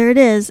like, oh, there it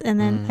is, and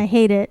then I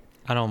hate it.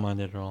 I don't mind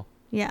it at all.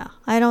 Yeah,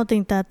 I don't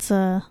think that's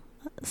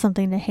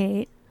something to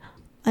hate.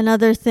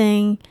 Another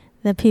thing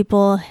that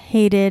people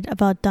hated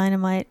about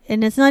Dynamite,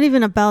 and it's not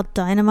even about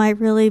Dynamite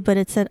really, but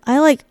it said, I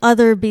like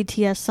other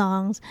BTS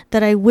songs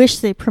that I wish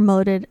they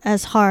promoted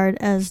as hard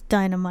as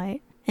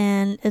Dynamite.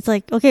 And it's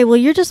like, okay, well,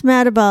 you're just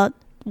mad about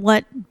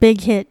what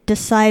Big Hit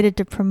decided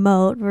to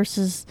promote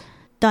versus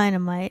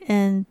Dynamite,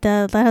 and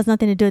that has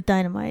nothing to do with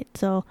Dynamite.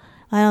 So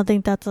I don't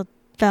think that's a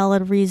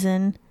valid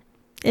reason.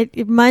 It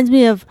reminds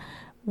me of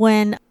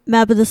when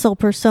Map of the Soul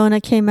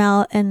Persona came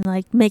out and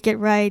like Make It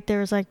Right, there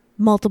was like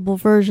multiple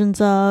versions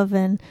of,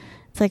 and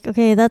it's like,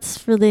 okay,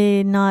 that's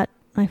really not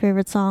my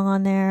favorite song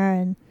on there,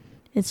 and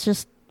it's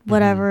just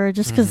whatever,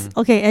 just because,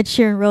 okay, Ed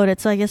Sheeran wrote it,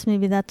 so I guess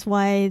maybe that's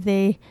why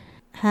they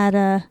had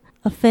a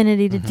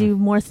affinity to do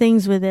more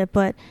things with it.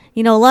 But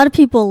you know, a lot of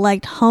people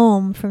liked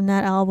Home from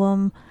that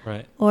album,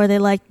 right? Or they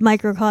liked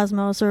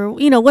Microcosmos, or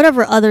you know,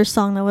 whatever other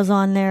song that was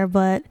on there.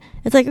 But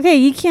it's like, okay,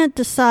 you can't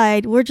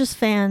decide. We're just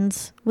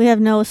fans. We have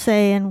no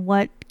say in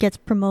what gets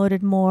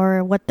promoted more,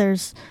 or what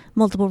there's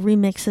multiple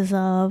remixes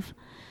of.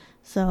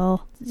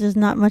 So there's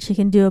not much you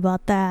can do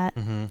about that.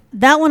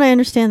 That one I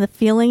understand the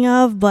feeling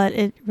of, but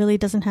it really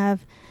doesn't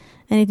have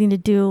anything to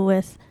do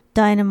with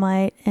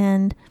Dynamite.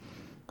 And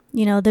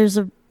you know, there's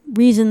a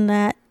reason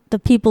that the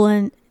people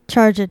in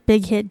charge at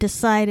Big Hit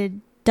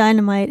decided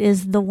Dynamite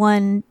is the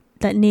one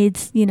that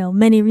needs, you know,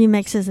 many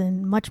remixes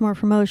and much more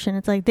promotion.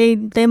 It's like they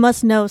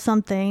must know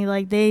something.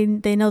 Like they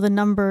know the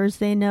numbers.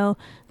 They know,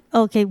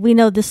 okay, we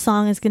know this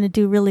song is going to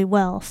do really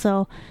well.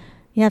 So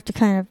you have to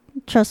kind of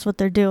trust what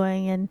they're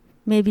doing, and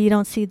maybe you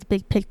don't see the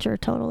big picture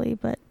totally,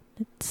 but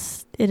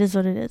it is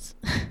what it is.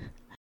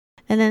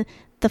 And then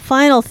the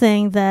final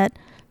thing that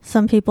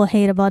some people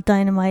hate about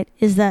Dynamite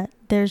is that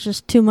there's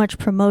just too much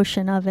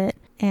promotion of it.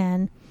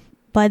 And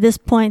by this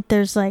point,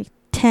 there's like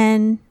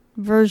 10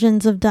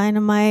 versions of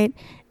Dynamite,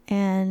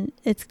 and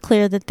it's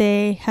clear that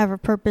they have a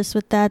purpose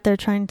with that. They're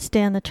trying to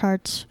stay on the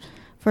charts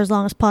for as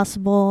long as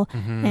possible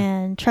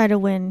and try to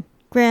win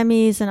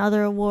Grammys and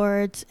other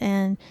awards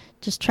and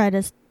just try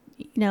to,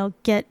 you know,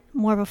 get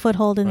more of a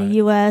foothold in the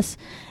US.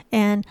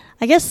 And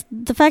I guess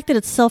the fact that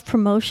it's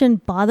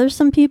self-promotion bothers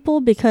some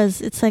people because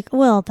it's like,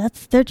 well,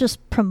 they're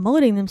just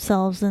promoting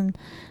themselves, and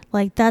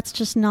like that's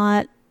just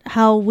not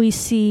how we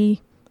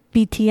see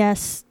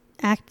BTS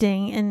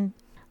acting. And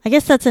I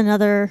guess that's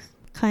another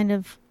kind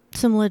of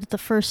similar to the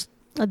first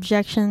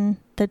objection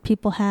that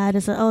people had,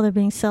 is that, oh, they're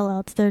being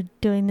sellouts, they're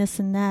doing this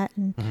and that.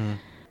 And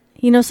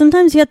you know,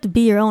 sometimes you have to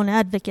be your own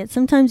advocate.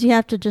 Sometimes you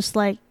have to just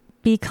like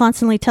be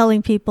constantly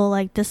telling people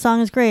like, this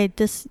song is great,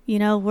 this,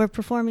 we're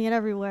performing it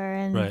everywhere,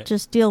 and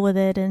just deal with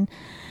it. And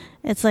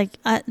it's like,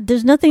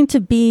 there's nothing to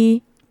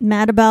be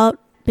mad about,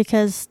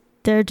 because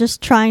they're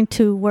just trying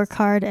to work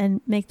hard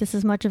and make this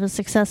as much of a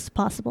success as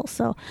possible.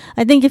 So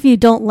I think if you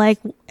don't like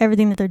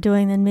everything that they're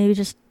doing, then maybe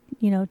just,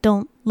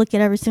 don't look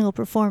at every single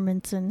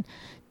performance and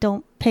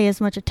don't pay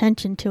as much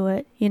attention to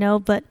it,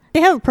 but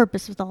they have a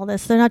purpose with all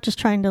this. They're not just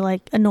trying to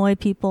like annoy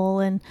people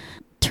and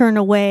turn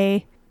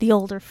away the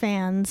older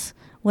fans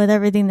with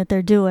everything that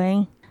they're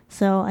doing.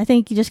 So I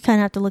think you just kind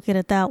of have to look at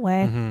it that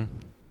way. Mm-hmm.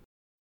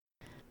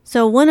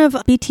 So one of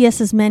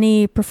BTS's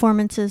many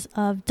performances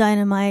of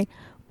Dynamite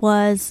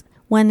was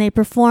when they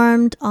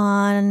performed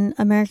on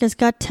America's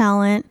Got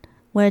Talent,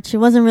 which it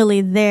wasn't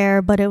really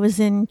there, but it was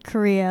in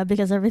Korea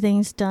because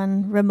everything's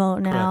done remote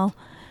now. Correct.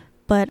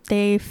 But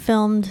they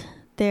filmed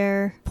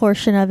their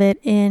portion of it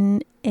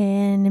in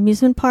an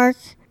amusement park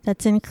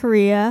that's in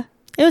Korea.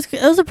 It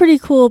was a pretty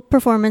cool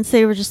performance.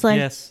 They were just like,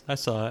 yes, I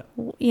saw it.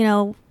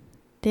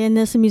 They're in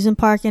this amusement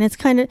park, and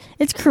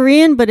it's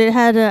Korean, but it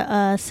had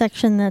a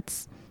section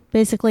that's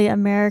basically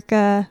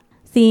America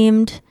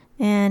themed,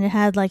 and it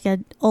had like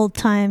an old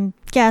time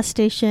gas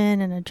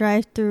station and a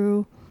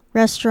drive-through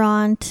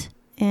restaurant,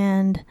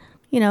 and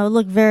it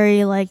looked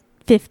very like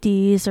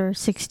 50s or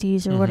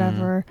 60s or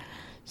whatever.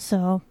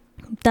 So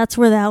that's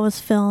where that was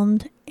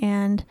filmed.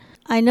 And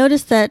I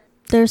noticed that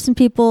there's some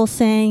people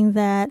saying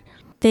that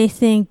they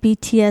think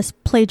BTS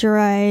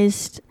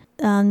plagiarized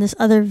this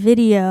other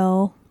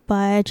video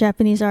by a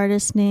Japanese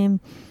artist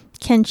named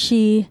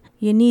Kenshi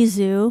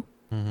Yonezu,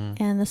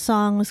 and the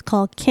song was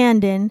called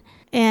Candon.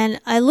 And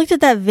I looked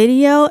at that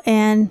video,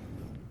 and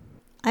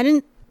I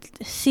didn't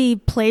see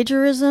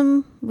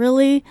plagiarism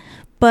really,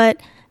 but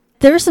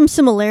there were some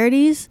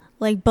similarities.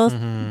 Like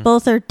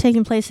both are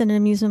taking place in an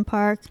amusement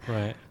park.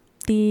 Right.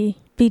 The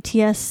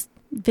BTS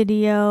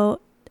video,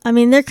 I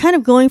mean, they're kind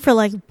of going for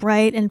like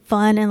bright and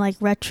fun and like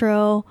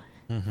retro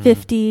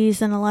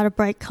 50s and a lot of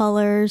bright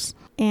colors.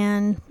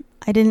 And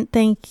I didn't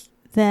think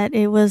that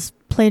it was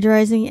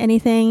plagiarizing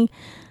anything.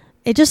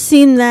 It just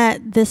seemed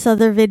that this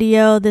other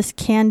video, this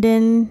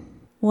Candon,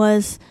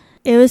 was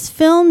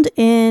filmed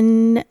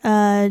in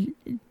a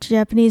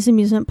Japanese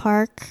amusement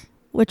park,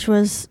 which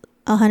was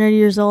 100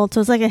 years old. So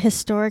it's like a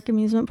historic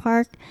amusement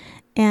park.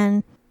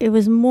 And it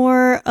was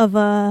more of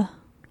a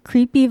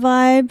creepy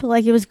vibe.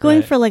 Like it was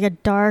going for like a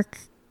dark,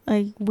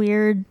 like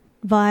weird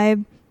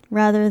vibe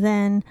rather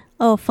than,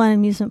 fun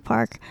amusement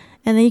park.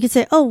 And then you could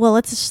say, well,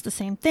 it's just the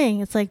same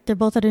thing. It's like they're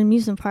both at an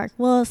amusement park.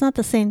 Well, it's not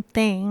the same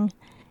thing.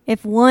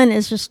 If one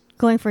is just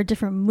going for a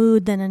different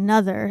mood than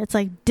another, it's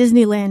like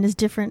Disneyland is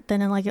different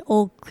than in like an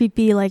old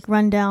creepy like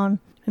rundown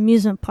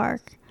amusement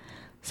park.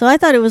 So I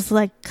thought it was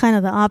like kind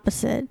of the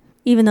opposite,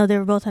 even though they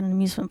were both at an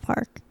amusement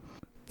park.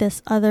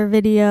 This other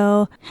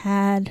video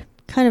had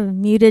kind of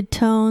muted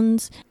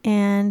tones,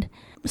 and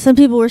some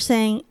people were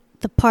saying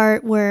the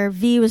part where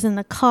V was in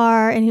the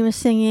car and he was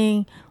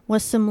singing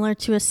was similar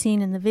to a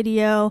scene in the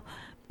video.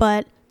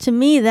 But to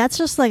me, that's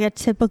just like a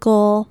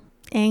typical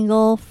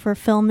angle for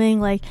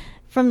filming, like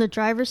from the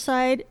driver's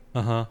side,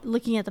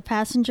 looking at the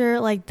passenger,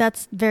 like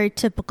that's very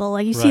typical.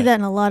 Like you see that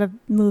in a lot of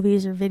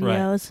movies or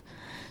videos.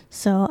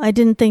 So I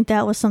didn't think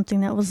that was something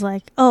that was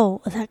like,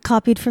 that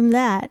copied from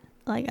that.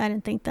 Like I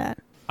didn't think that.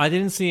 I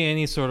didn't see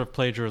any sort of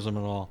plagiarism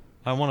at all.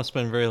 I want to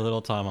spend very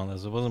little time on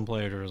this. It wasn't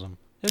plagiarism.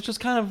 It's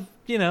just kind of,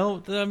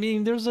 I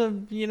mean, there's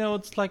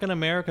it's like an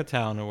America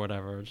town or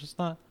whatever. It's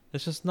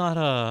just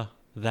not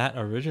that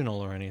original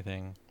or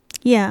anything.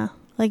 Yeah.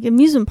 Like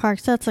amusement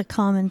parks, that's a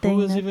common thing.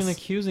 Who is even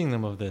accusing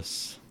them of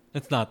this?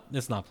 It's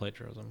not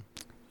plagiarism.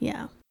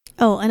 Yeah.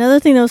 Oh, another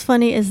thing that was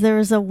funny is there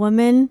was a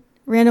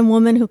random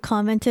woman who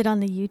commented on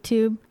the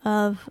YouTube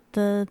of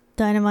the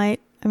Dynamite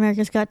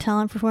America's Got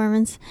Talent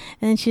performance,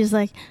 and then she was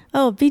like,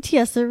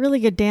 BTS, they're really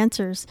good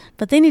dancers,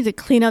 but they need to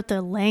clean up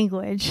their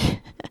language.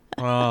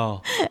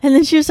 Oh. And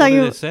then she was talking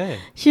what did they say?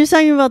 She was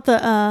talking about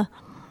the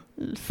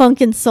funk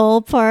and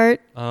soul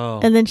part. Oh.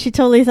 And then she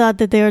totally thought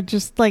that they were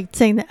just like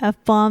saying the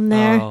F-bomb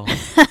there. Oh.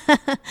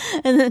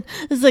 And then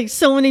it's like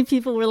so many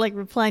people were like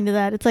replying to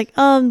that. It's like,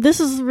 this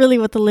is really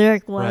what the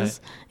lyric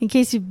was, in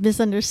case you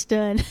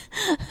misunderstood.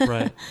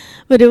 Right.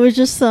 But it was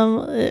just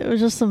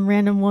some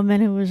random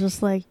woman who was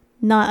just like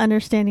not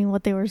understanding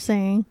what they were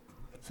saying.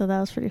 So that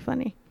was pretty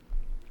funny.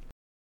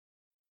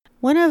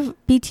 One of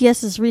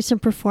BTS's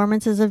recent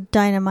performances of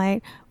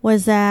Dynamite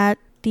was at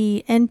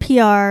the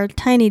NPR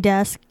Tiny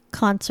Desk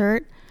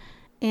concert,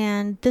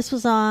 and this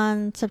was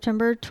on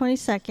September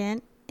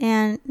 22nd.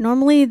 And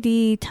normally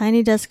the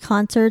Tiny Desk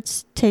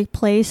concerts take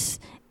place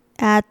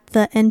at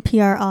the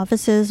NPR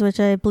offices, which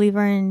I believe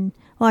are in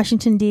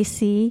Washington,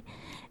 D.C.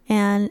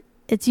 And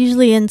it's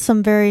usually in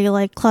some very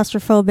like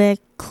claustrophobic,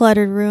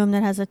 cluttered room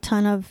that has a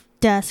ton of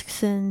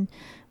desks and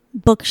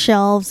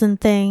bookshelves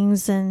and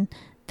things, and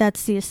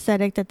that's the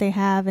aesthetic that they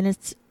have. And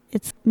it's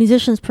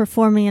musicians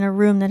performing in a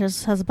room that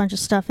has a bunch of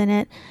stuff in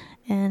it.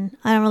 And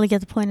I don't really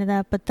get the point of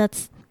that, but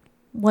that's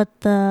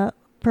what the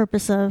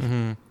purpose of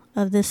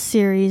this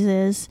series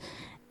is.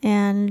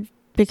 And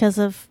because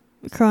of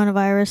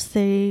coronavirus,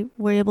 they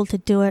were able to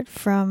do it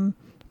from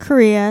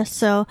Korea.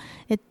 So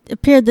it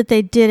appeared that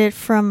they did it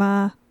from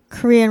a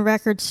Korean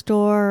record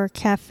store or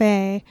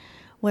cafe,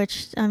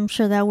 which I'm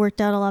sure that worked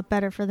out a lot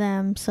better for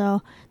them.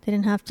 So they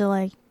didn't have to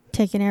like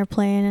take an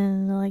airplane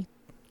and like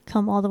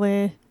come all the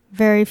way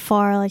very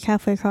far, like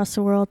halfway across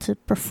the world to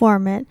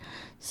perform it.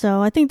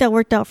 So I think that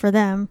worked out for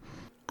them.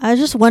 I was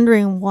just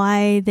wondering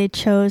why they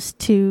chose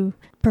to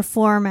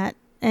perform at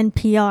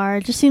NPR.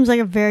 It just seems like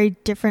a very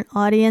different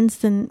audience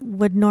than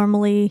would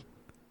normally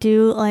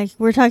do. Like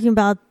we're talking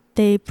about,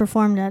 they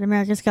performed at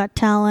America's Got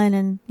Talent,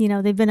 and you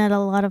know they've been at a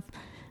lot of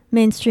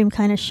mainstream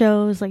kind of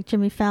shows like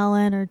Jimmy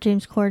Fallon or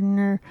James Corden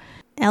or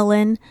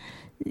Ellen,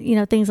 you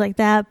know, things like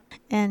that.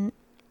 And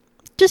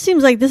it just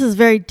seems like this is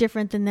very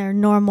different than their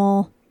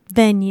normal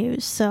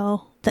venues.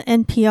 So the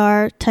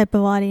NPR type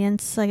of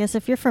audience, I guess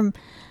if you're from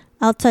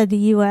outside the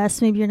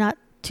US, maybe you're not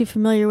too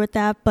familiar with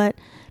that, but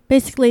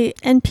basically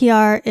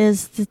NPR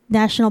is the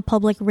National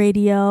Public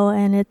Radio,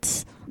 and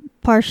it's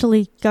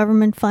partially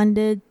government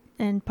funded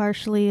and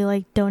partially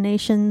like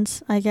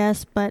donations, I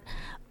guess, but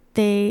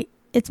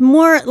it's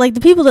more like the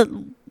people that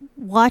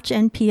watch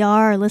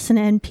NPR or listen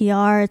to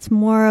NPR, it's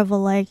more of a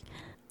like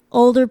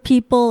older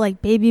people,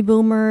 like baby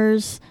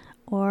boomers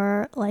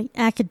or like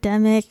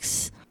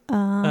academics.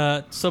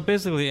 So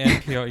basically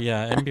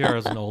NPR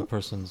is an old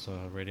person's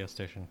radio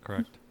station,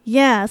 correct?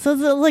 Yeah, so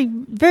it's like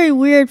very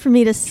weird for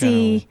me to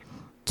see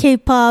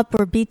K-pop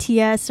or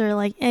BTS or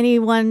like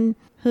anyone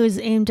who's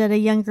aimed at a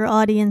younger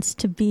audience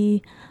to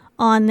be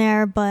on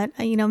there, but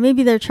you know,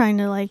 maybe they're trying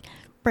to like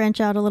branch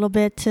out a little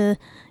bit to,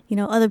 you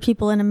know, other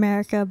people in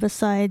America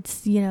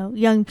besides, you know,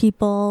 young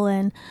people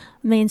and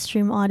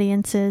mainstream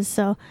audiences.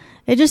 So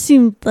it just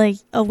seemed like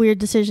a weird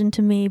decision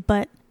to me,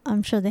 but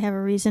I'm sure they have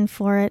a reason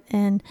for it,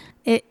 and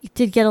it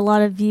did get a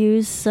lot of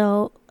views,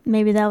 so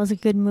maybe that was a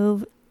good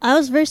move. I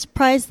was very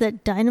surprised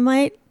that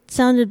Dynamite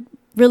sounded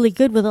really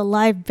good with a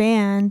live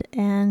band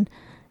and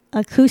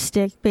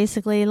acoustic,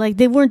 basically. Like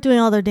they weren't doing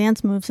all their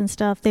dance moves and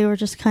stuff. They were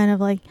just kind of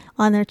like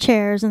on their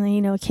chairs and then,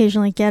 you know,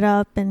 occasionally get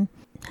up and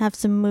have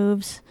some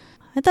moves.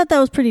 I thought that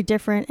was pretty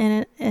different,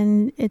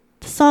 and the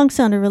song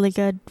sounded really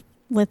good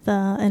with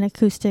an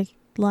acoustic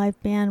live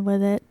band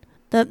with it.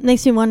 That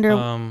makes me wonder.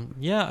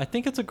 Yeah, I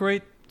think it's a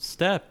great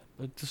step.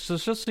 Just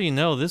so you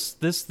know,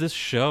 this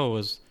show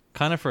is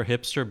kind of for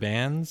hipster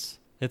bands.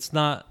 It's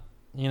not,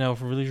 you know,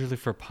 really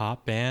for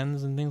pop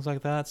bands and things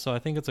like that. So I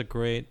think it's a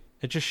great.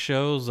 It just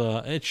shows.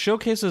 It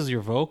showcases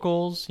your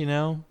vocals, you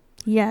know.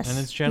 Yes. And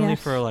it's generally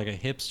for like a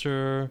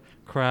hipster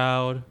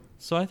crowd.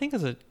 So I think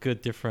it's a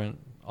good different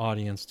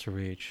audience to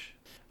reach.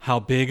 How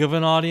big of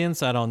an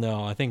audience? I don't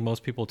know. I think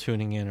most people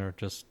tuning in are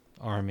just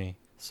Army.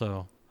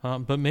 So,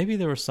 but maybe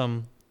there were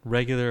some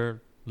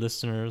regular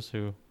listeners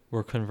who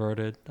were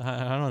converted.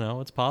 I don't know.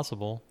 It's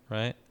possible,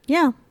 right?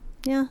 Yeah,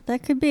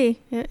 that could be.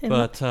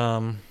 But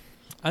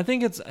I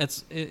think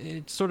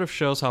it sort of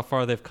shows how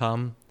far they've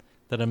come.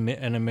 That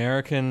an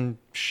American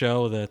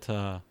show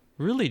that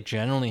really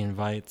generally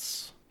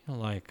invites, you know,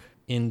 like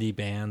indie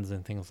bands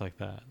and things like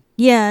that.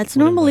 Yeah, it's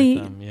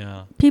normally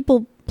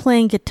people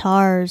playing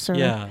guitars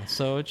or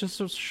so it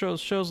just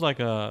shows like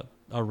a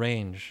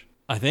range,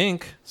 I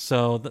think.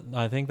 So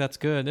I think that's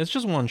good. It's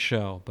just one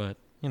show, but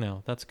you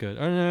know, that's good.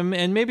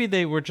 And maybe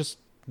they just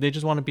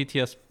wanted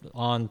BTS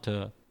on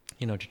to,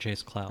 you know, to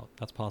chase clout.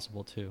 That's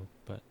possible too.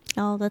 But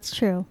oh, that's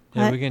true.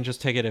 If we can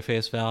just take it at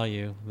face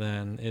value,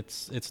 then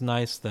it's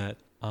nice that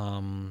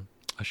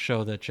a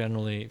show that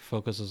generally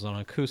focuses on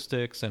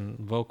acoustics and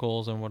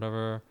vocals and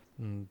whatever,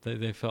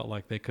 they felt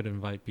like they could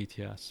invite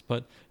BTS.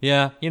 But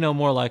yeah, you know,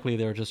 more likely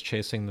they were just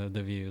chasing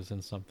the views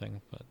and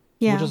something. But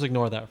we'll just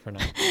ignore that for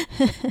now.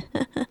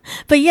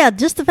 But yeah,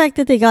 just the fact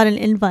that they got an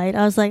invite,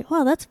 I was like,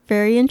 wow, that's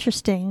very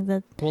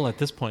interesting. Well, at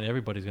this point,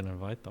 everybody's going to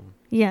invite them.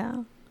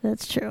 Yeah,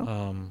 that's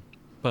true.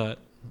 But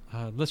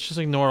let's just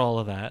ignore all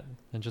of that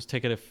and just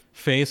take it at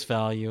face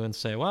value and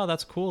say, wow,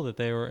 that's cool that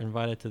they were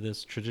invited to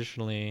this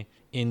traditionally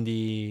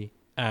indie,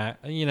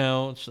 you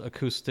know,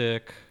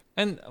 acoustic.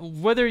 And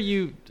whether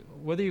you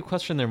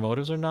question their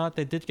motives or not,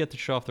 they did get to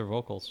show off their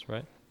vocals,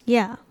 right?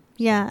 Yeah,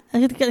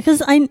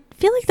 because I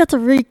feel like that's a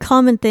really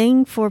common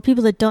thing for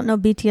people that don't know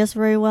BTS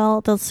very well.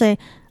 They'll say,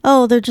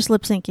 oh, they're just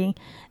lip syncing.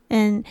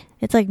 And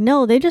it's like,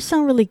 no, they just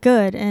sound really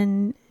good.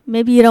 And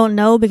maybe you don't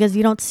know because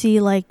you don't see,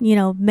 like, you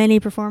know, many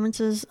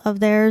performances of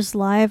theirs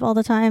live all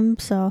the time.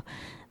 So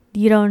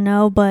you don't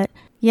know. But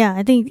yeah,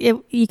 I think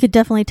you could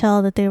definitely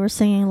tell that they were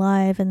singing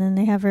live, and then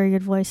they have very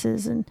good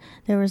voices, and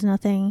there was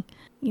nothing,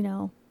 you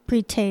know,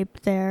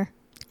 pre-taped there.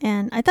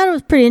 And I thought it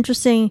was pretty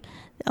interesting.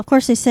 Of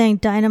course, they sang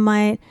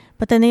Dynamite,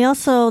 but then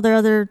their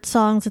other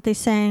songs that they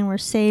sang were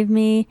Save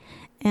Me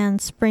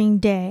and Spring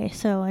Day.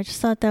 So I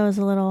just thought that was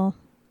a little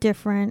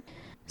different.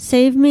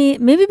 Save Me,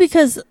 maybe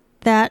because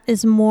that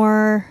is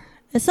more,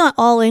 it's not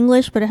all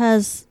English, but it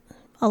has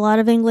a lot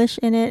of English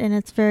in it, and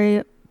it's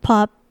very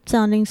pop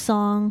sounding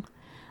song.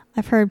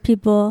 I've heard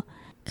people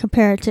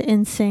compare it to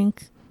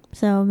NSYNC,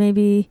 so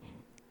maybe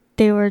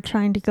they were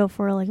trying to go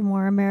for like a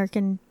more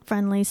American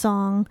friendly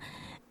song.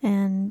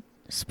 And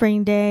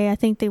Spring Day, I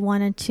think they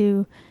wanted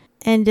to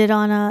ended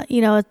on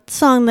a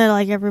song that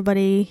like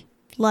everybody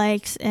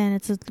likes, and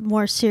it's a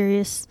more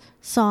serious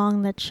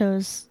song that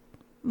shows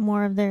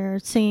more of their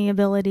singing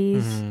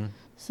abilities. Mm-hmm.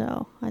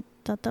 So I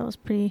thought that was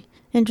pretty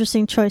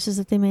interesting choices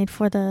that they made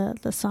for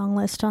the song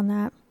list on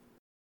that.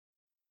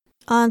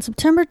 On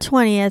September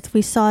 20th,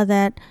 we saw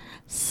that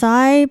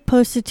Psy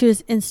posted to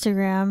his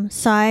Instagram,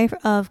 Psy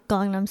of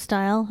Gangnam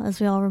Style, as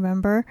we all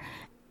remember,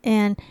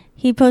 and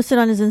he posted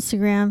on his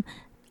Instagram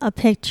a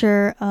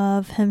picture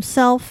of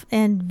himself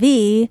and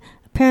V.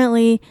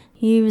 Apparently,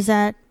 he was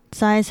at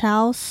Psy's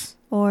house,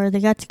 or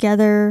they got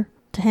together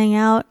to hang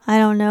out. I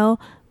don't know,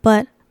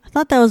 but I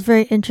thought that was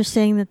very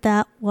interesting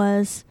that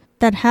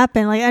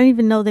happened. Like, I didn't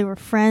even know they were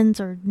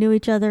friends or knew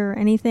each other or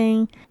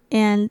anything,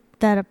 and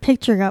that a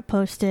picture got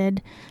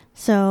posted.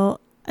 So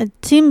it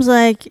seems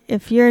like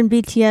if you're in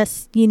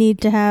BTS, you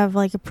need to have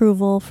like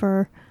approval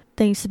for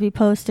things to be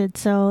posted.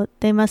 So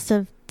they must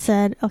have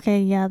said, okay,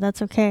 yeah,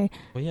 that's okay.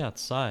 Well, yeah,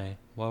 it's Psy.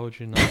 Why would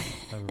you not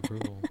have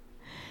approval?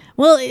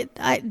 Well,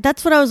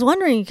 that's what I was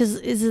wondering,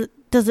 because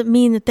does it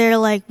mean that they're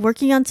like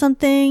working on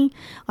something?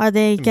 Are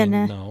they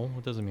gonna no,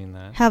 it doesn't mean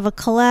that. Have a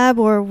collab,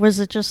 or was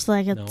it just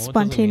like a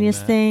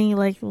spontaneous thing?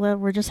 Like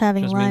we're just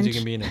having lunch. It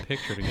just means you can be in a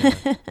picture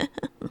together.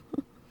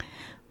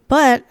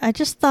 But I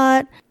just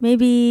thought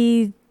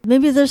maybe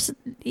there's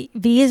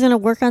V is gonna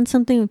work on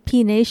something with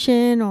P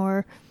Nation,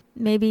 or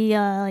maybe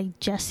like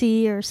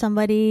Jesse or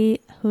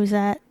somebody who's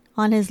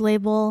on his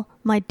label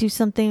might do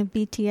something with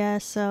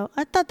BTS. So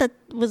I thought that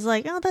was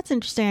like, oh, that's an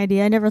interesting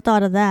idea. I never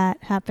thought of that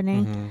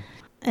happening. Mm-hmm.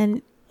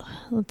 And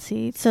let's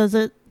see. So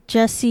the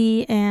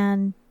Jesse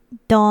and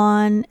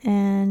Dawn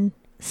and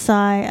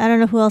Psy. I don't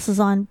know who else is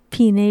on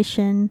P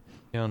Nation.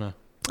 Fiona.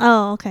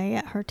 Oh, okay.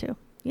 Yeah, her too.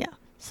 Yeah.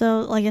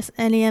 So I guess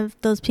any of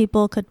those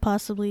people could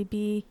possibly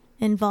be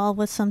involved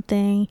with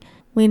something.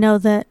 We know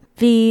that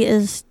V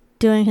is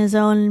doing his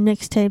own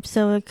mixtape,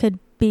 so it could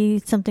be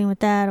something with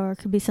that, or it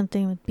could be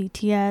something with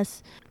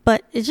BTS.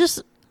 But it's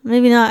just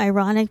maybe not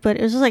ironic, but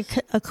it was just like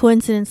a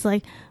coincidence.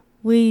 Like,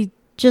 we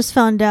just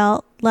found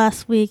out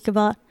last week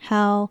about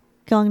how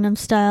Gangnam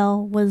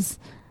Style was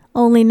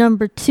only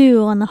number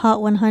 2 on the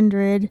Hot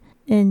 100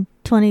 in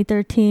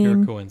 2013.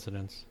 Pure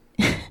coincidence.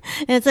 And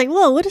it's like,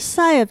 whoa, what is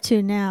Psy up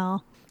to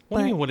now? What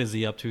do you mean, what is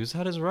he up to? He's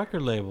had his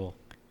record label.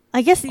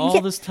 I guess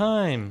this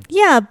time.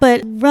 Yeah,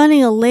 but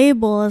running a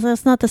label,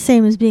 that's not the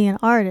same as being an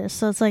artist.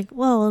 So it's like,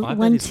 whoa, I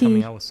bet he's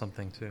coming out with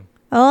something too.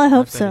 Oh, I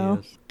hope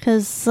so.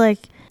 Because like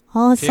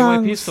all his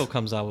songs. JYP still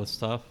comes out with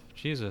stuff.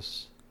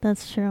 Jesus.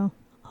 That's true.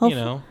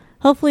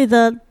 Hopefully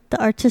the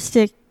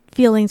artistic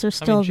feelings are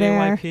still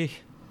there. JYP,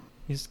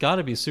 he's got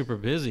to be super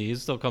busy. He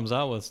still comes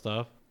out with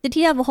stuff. Did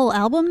he have a whole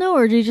album though,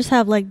 or did he just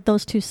have like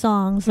those 2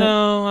 songs?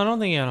 No, I don't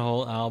think he had a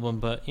whole album,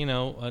 but I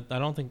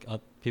don't think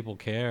people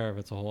care if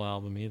it's a whole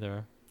album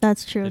either.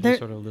 That's true. They're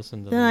sort of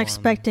listen to they're not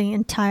expecting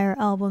entire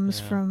albums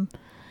from,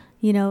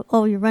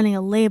 oh, you're running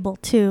a label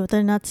too.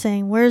 They're not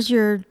saying, where's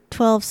your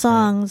 12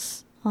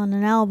 songs on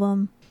an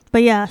album?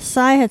 But yeah,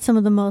 Psy had some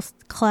of the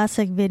most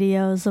classic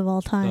videos of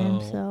all time.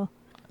 So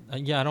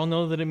yeah, I don't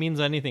know that it means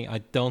anything. I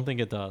don't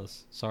think it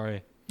does.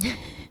 Sorry. I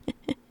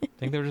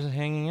think they're just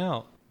hanging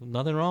out.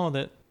 Nothing wrong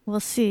with it. We'll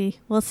see.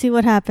 We'll see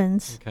what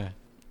happens. Okay.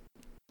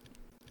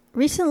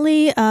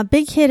 Recently,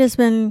 Big Hit has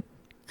been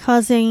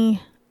causing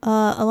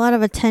a lot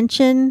of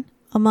attention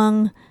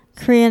among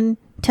Korean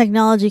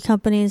technology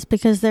companies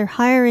because they're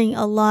hiring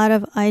a lot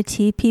of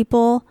IT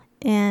people,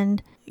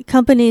 and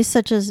companies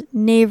such as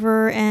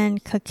Naver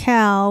and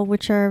Kakao,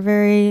 which are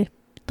very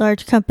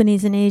large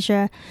companies in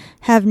Asia,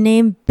 have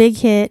named Big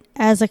Hit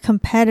as a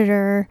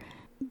competitor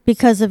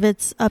because of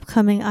its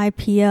upcoming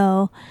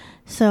IPO.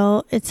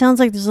 So it sounds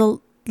like there's a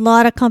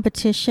lot of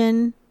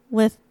competition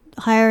with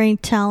hiring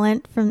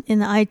talent in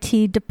the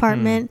IT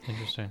department.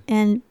 Interesting.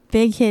 And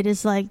Big Hit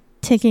is like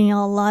taking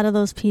a lot of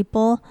those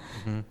people.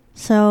 Mm-hmm.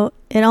 So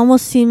it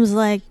almost seems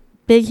like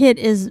Big Hit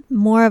is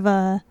more of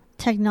a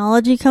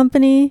technology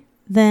company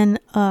than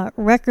a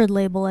record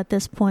label at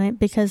this point,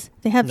 because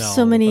they have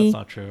so many. That's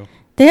not true.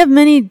 They have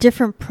many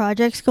different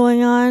projects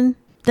going on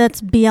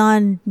that's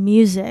beyond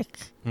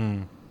music.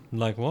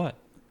 Like what?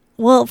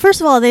 Well, first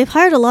of all, they've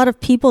hired a lot of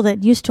people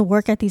that used to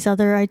work at these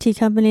other IT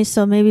companies,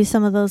 so maybe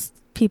some of those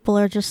people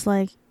are just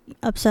like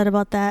upset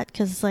about that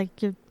because it's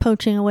like you're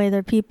poaching away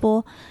their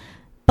people.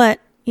 But,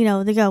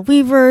 they got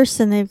Weverse,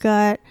 and they've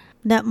got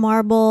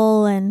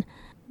Netmarble and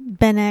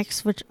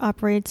BenX, which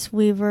operates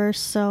Weverse,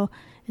 so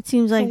it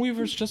seems like...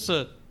 Weverse just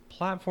a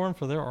platform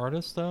for their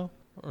artists, though?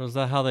 Or is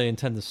that how they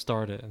intend to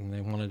start it and they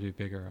want to do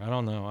bigger? I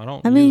don't know. I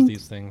don't use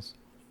these things.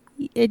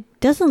 It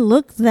doesn't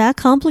look that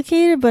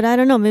complicated, but I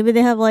don't know. Maybe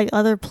they have like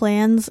other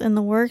plans in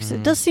the works.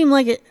 It does seem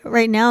like it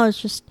right now is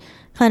just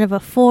kind of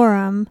a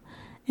forum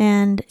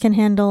and can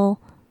handle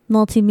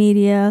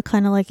multimedia,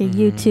 kind of like a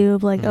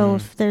YouTube. Like,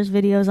 if there's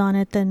videos on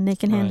it, then they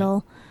can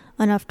handle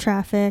enough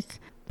traffic.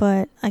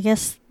 But I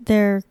guess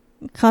they're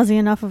causing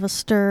enough of a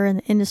stir in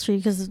the industry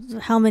because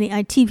how many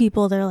IT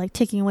people they're like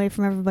taking away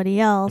from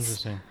everybody else.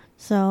 Interesting.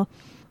 So,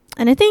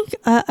 and I think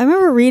I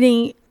remember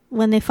reading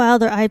when they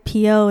filed their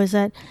IPO is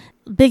that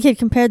Big Hit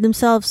compared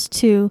themselves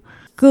to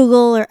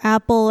Google or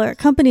Apple or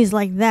companies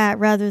like that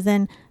rather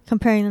than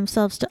comparing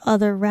themselves to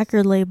other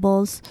record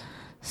labels.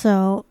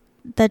 So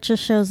that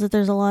just shows that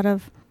there's a lot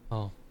of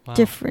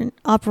different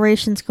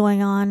operations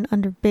going on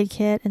under Big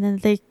Hit, and then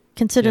they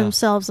consider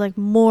themselves like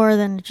more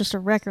than just a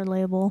record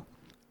label.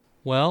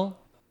 Well,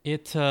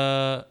 it's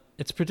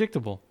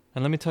predictable,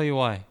 and let me tell you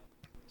why.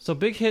 So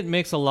Big Hit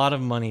makes a lot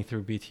of money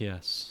through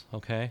BTS,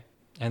 okay?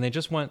 And they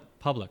just went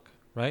public,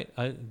 right?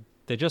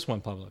 They just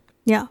went public.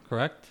 Yeah.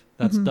 Correct?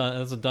 That's done.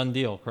 That's a done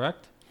deal,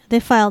 correct? They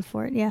filed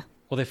for it, yeah.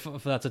 Well,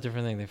 that's a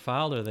different thing. They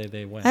filed or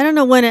they went? I don't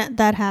know when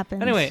that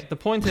happened. Anyway, the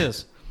point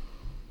is,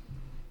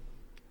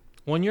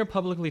 when you're a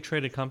publicly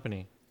traded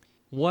company,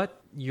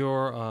 what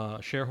your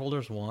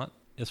shareholders want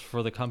is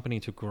for the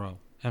company to grow.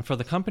 And for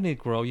the company to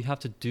grow, you have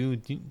to do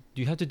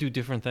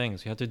different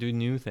things. You have to do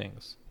new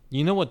things.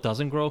 You know what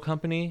doesn't grow a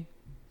company?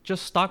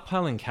 Just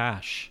stockpiling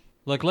cash.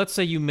 Like, let's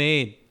say you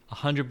made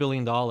 $100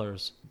 billion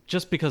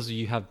just because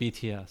you have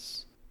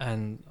BTS,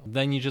 and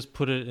then you just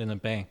put it in a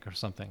bank or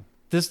something.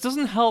 This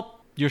doesn't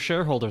help your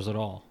shareholders at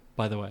all,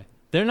 by the way.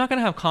 They're not going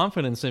to have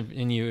confidence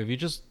in you if you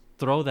just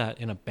throw that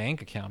in a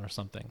bank account or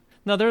something.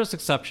 Now, there's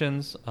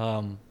exceptions.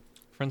 For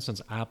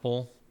instance,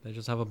 Apple, they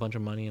just have a bunch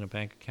of money in a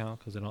bank account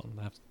because they don't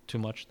have too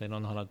much. They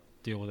don't know how to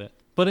deal with it.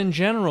 But in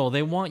general,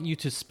 they want you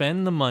to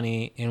spend the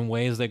money in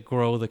ways that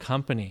grow the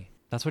company.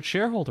 That's what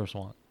shareholders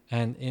want.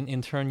 And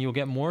in turn, you'll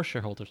get more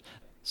shareholders.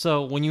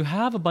 So when you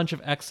have a bunch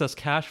of excess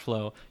cash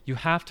flow, you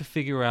have to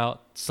figure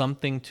out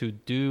something to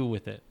do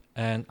with it.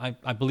 And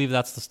I believe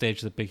that's the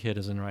stage that Big Hit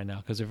is in right now,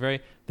 because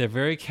they're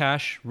very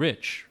cash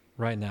rich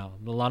right now.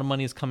 A lot of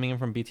money is coming in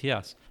from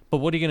BTS. But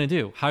what are you going to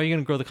do? How are you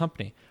going to grow the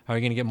company? Are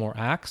you going to get more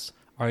acts?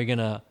 Are you going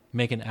to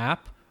make an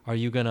app? Are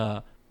you going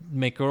to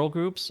make girl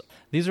groups?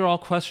 These are all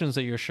questions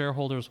that your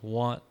shareholders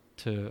want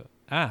to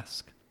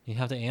ask. You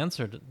have to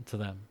answer to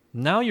them.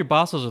 Now your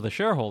bosses are the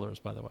shareholders,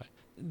 by the way.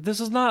 This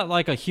is not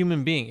like a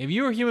human being. If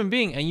you were a human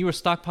being and you were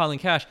stockpiling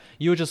cash,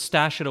 you would just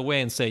stash it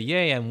away and say,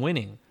 yay, I'm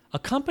winning. A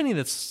company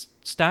that's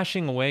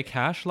stashing away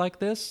cash like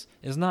this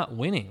is not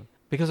winning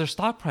because their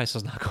stock price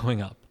is not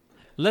going up.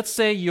 Let's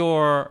say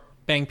you're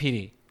Bang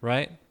PD,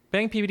 right?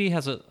 Bang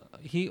PD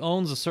he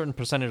owns a certain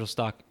percentage of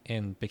stock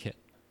in Big Hit.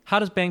 How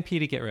does Bang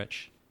PD get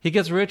rich? He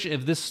gets rich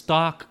if this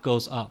stock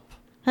goes up.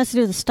 Has to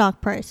do with the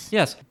stock price.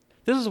 Yes.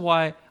 This is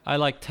why I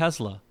like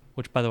Tesla,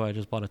 which, by the way, I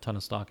just bought a ton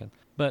of stock in.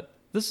 But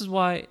this is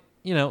why,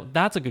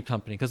 that's a good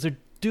company, because they're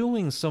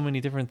doing so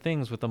many different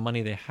things with the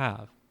money they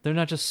have. They're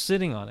not just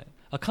sitting on it.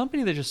 A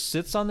company that just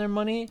sits on their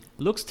money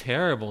looks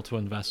terrible to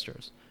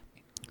investors.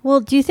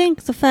 Well, do you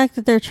think the fact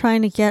that they're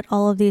trying to get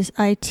all of these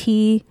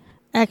IT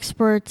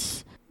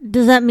experts,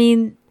 does that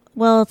mean,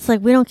 well, it's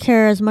like we don't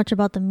care as much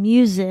about the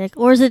music,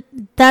 or is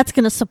it that's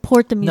going to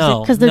support the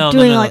music because they're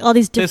doing like all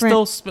these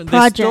different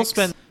projects?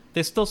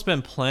 They still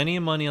spend plenty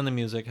of money on the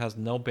music. Has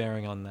no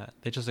bearing on that.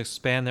 They just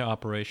expand their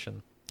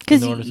operation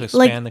in order to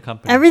expand the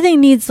company. Everything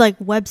needs like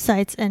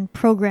websites and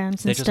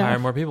programs and stuff. They just hire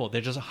more people.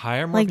 They just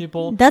hire more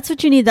people. That's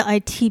what you need the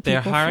IT people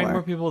They're hiring for.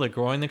 more people. They're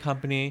growing the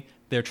company.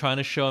 They're trying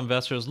to show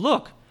investors,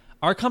 look,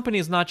 our company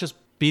is not just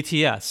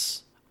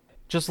BTS.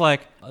 Just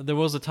like there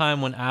was a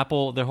time when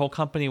Apple, their whole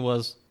company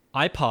was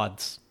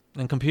iPods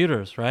and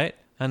computers, right?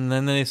 And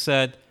then they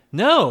said,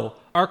 no,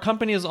 our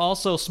company is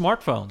also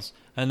smartphones.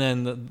 And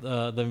then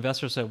the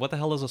investor said, what the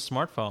hell is a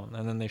smartphone?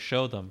 And then they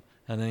showed them.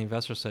 And then the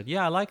investor said,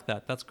 yeah, I like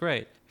that. That's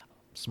great.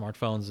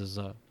 Smartphones is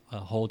a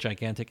whole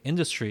gigantic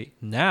industry.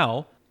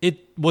 Now,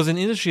 it was an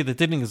industry that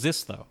didn't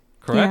exist, though.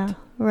 Correct? Yeah,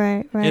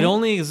 right. It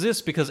only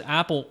exists because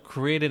Apple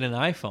created an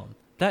iPhone.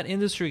 That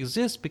industry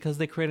exists because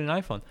they created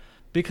an iPhone.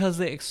 Because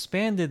they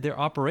expanded their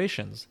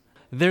operations.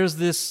 There's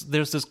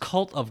this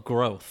cult of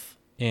growth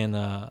in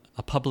a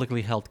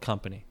publicly held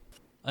company.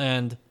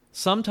 And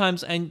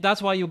sometimes, and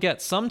that's why you'll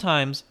get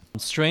sometimes,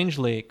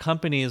 strangely,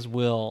 companies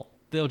they'll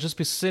just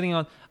be sitting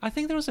on, I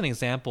think there was an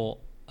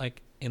example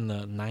like in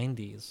the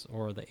 90s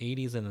or the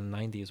 80s and the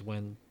 90s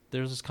when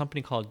there was this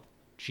company called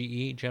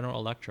GE, General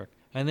Electric,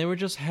 and they were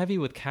just heavy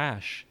with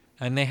cash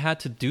and they had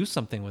to do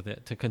something with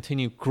it to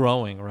continue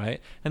growing, right?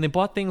 And they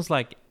bought things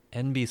like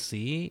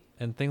NBC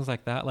and things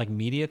like that, like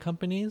media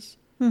companies.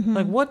 Mm-hmm.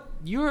 Like what?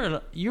 You're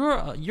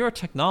a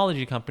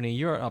technology company,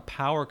 you're a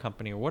power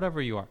company or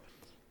whatever you are.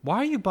 Why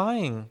are you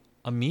buying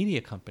a media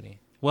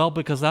company? Well,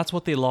 because that's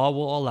what the law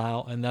will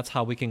allow, and that's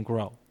how we can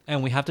grow.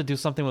 And we have to do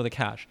something with the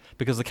cash,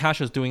 because the cash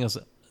is doing us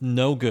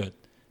no good,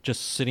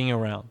 just sitting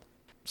around.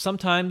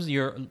 Sometimes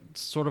you're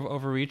sort of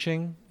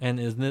overreaching, and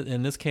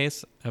in this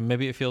case,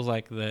 maybe it feels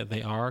like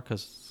they are,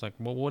 because it's like,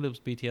 well, what does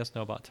BTS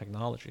know about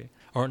technology?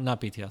 Or not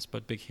BTS,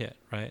 but Big Hit,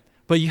 right?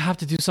 But you have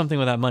to do something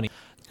with that money.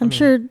 I'm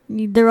sure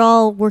they're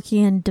all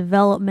working in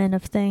development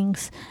of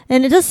things.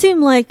 And it does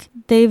seem like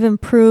they've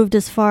improved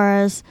as far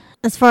as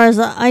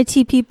the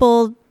IT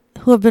people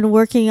who have been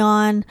working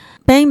on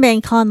Bang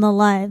Bang Con the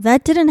Live.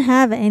 That didn't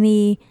have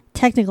any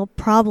technical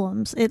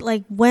problems. It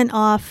like went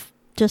off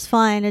just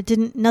fine.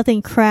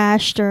 Nothing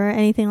crashed or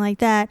anything like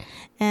that.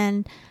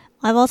 And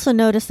I've also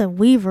noticed that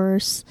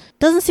Weverse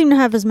doesn't seem to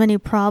have as many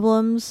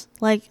problems.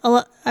 Like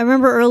I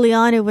remember early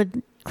on it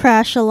would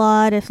crash a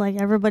lot if like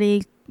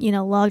everybody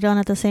logged on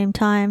at the same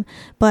time.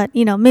 But,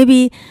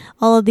 maybe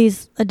all of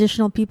these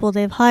additional people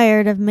they've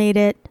hired have made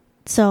it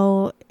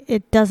so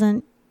it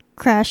doesn't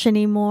crash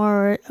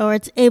anymore, or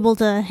it's able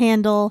to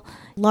handle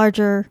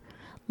larger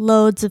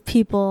loads of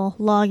people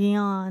logging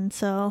on.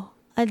 So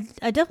I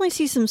definitely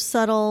see some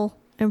subtle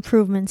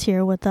improvements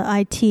here with the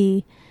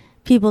IT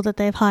people that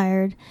they've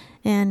hired.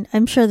 And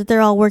I'm sure that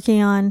they're all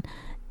working on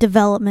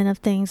development of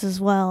things as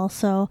well.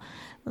 So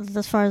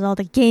as far as all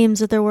the games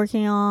that they're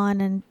working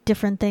on and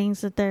different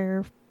things that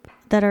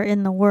are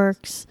in the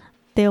works,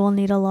 they will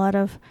need a lot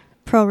of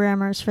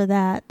programmers for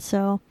that.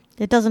 So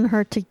it doesn't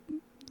hurt to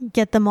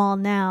get them all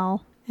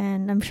now.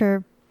 And I'm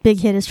sure Big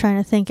Hit is trying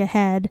to think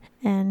ahead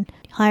and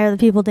hire the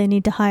people they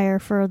need to hire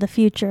for the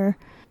future.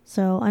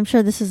 So I'm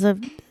sure this is a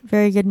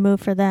very good move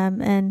for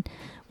them. And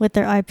with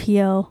their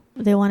IPO,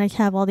 they want to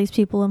have all these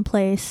people in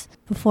place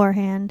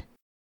beforehand.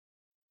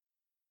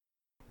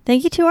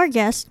 Thank you to our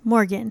guest,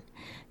 Morgan.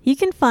 You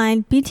can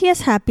find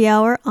BTS Happy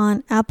Hour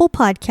on Apple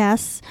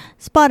Podcasts,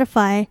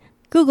 Spotify,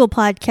 Google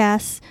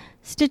Podcasts,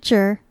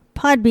 Stitcher,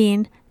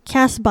 Podbean,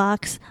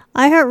 Castbox,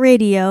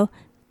 iHeartRadio,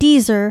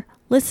 Deezer,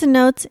 Listen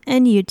Notes,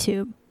 and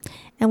YouTube.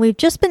 And we've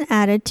just been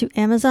added to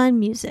Amazon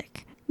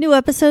Music. New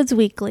episodes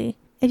weekly.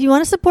 If you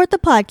want to support the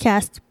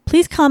podcast,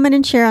 please comment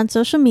and share on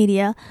social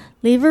media,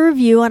 leave a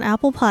review on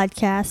Apple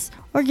Podcasts,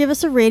 or give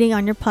us a rating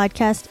on your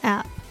podcast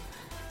app.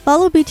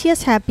 Follow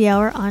BTS Happy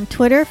Hour on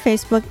Twitter,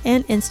 Facebook,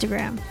 and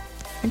Instagram.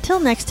 Until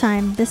next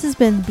time, this has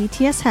been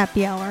BTS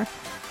Happy Hour.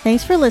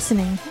 Thanks for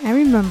listening, and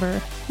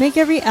remember, make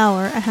every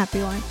hour a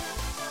happy one.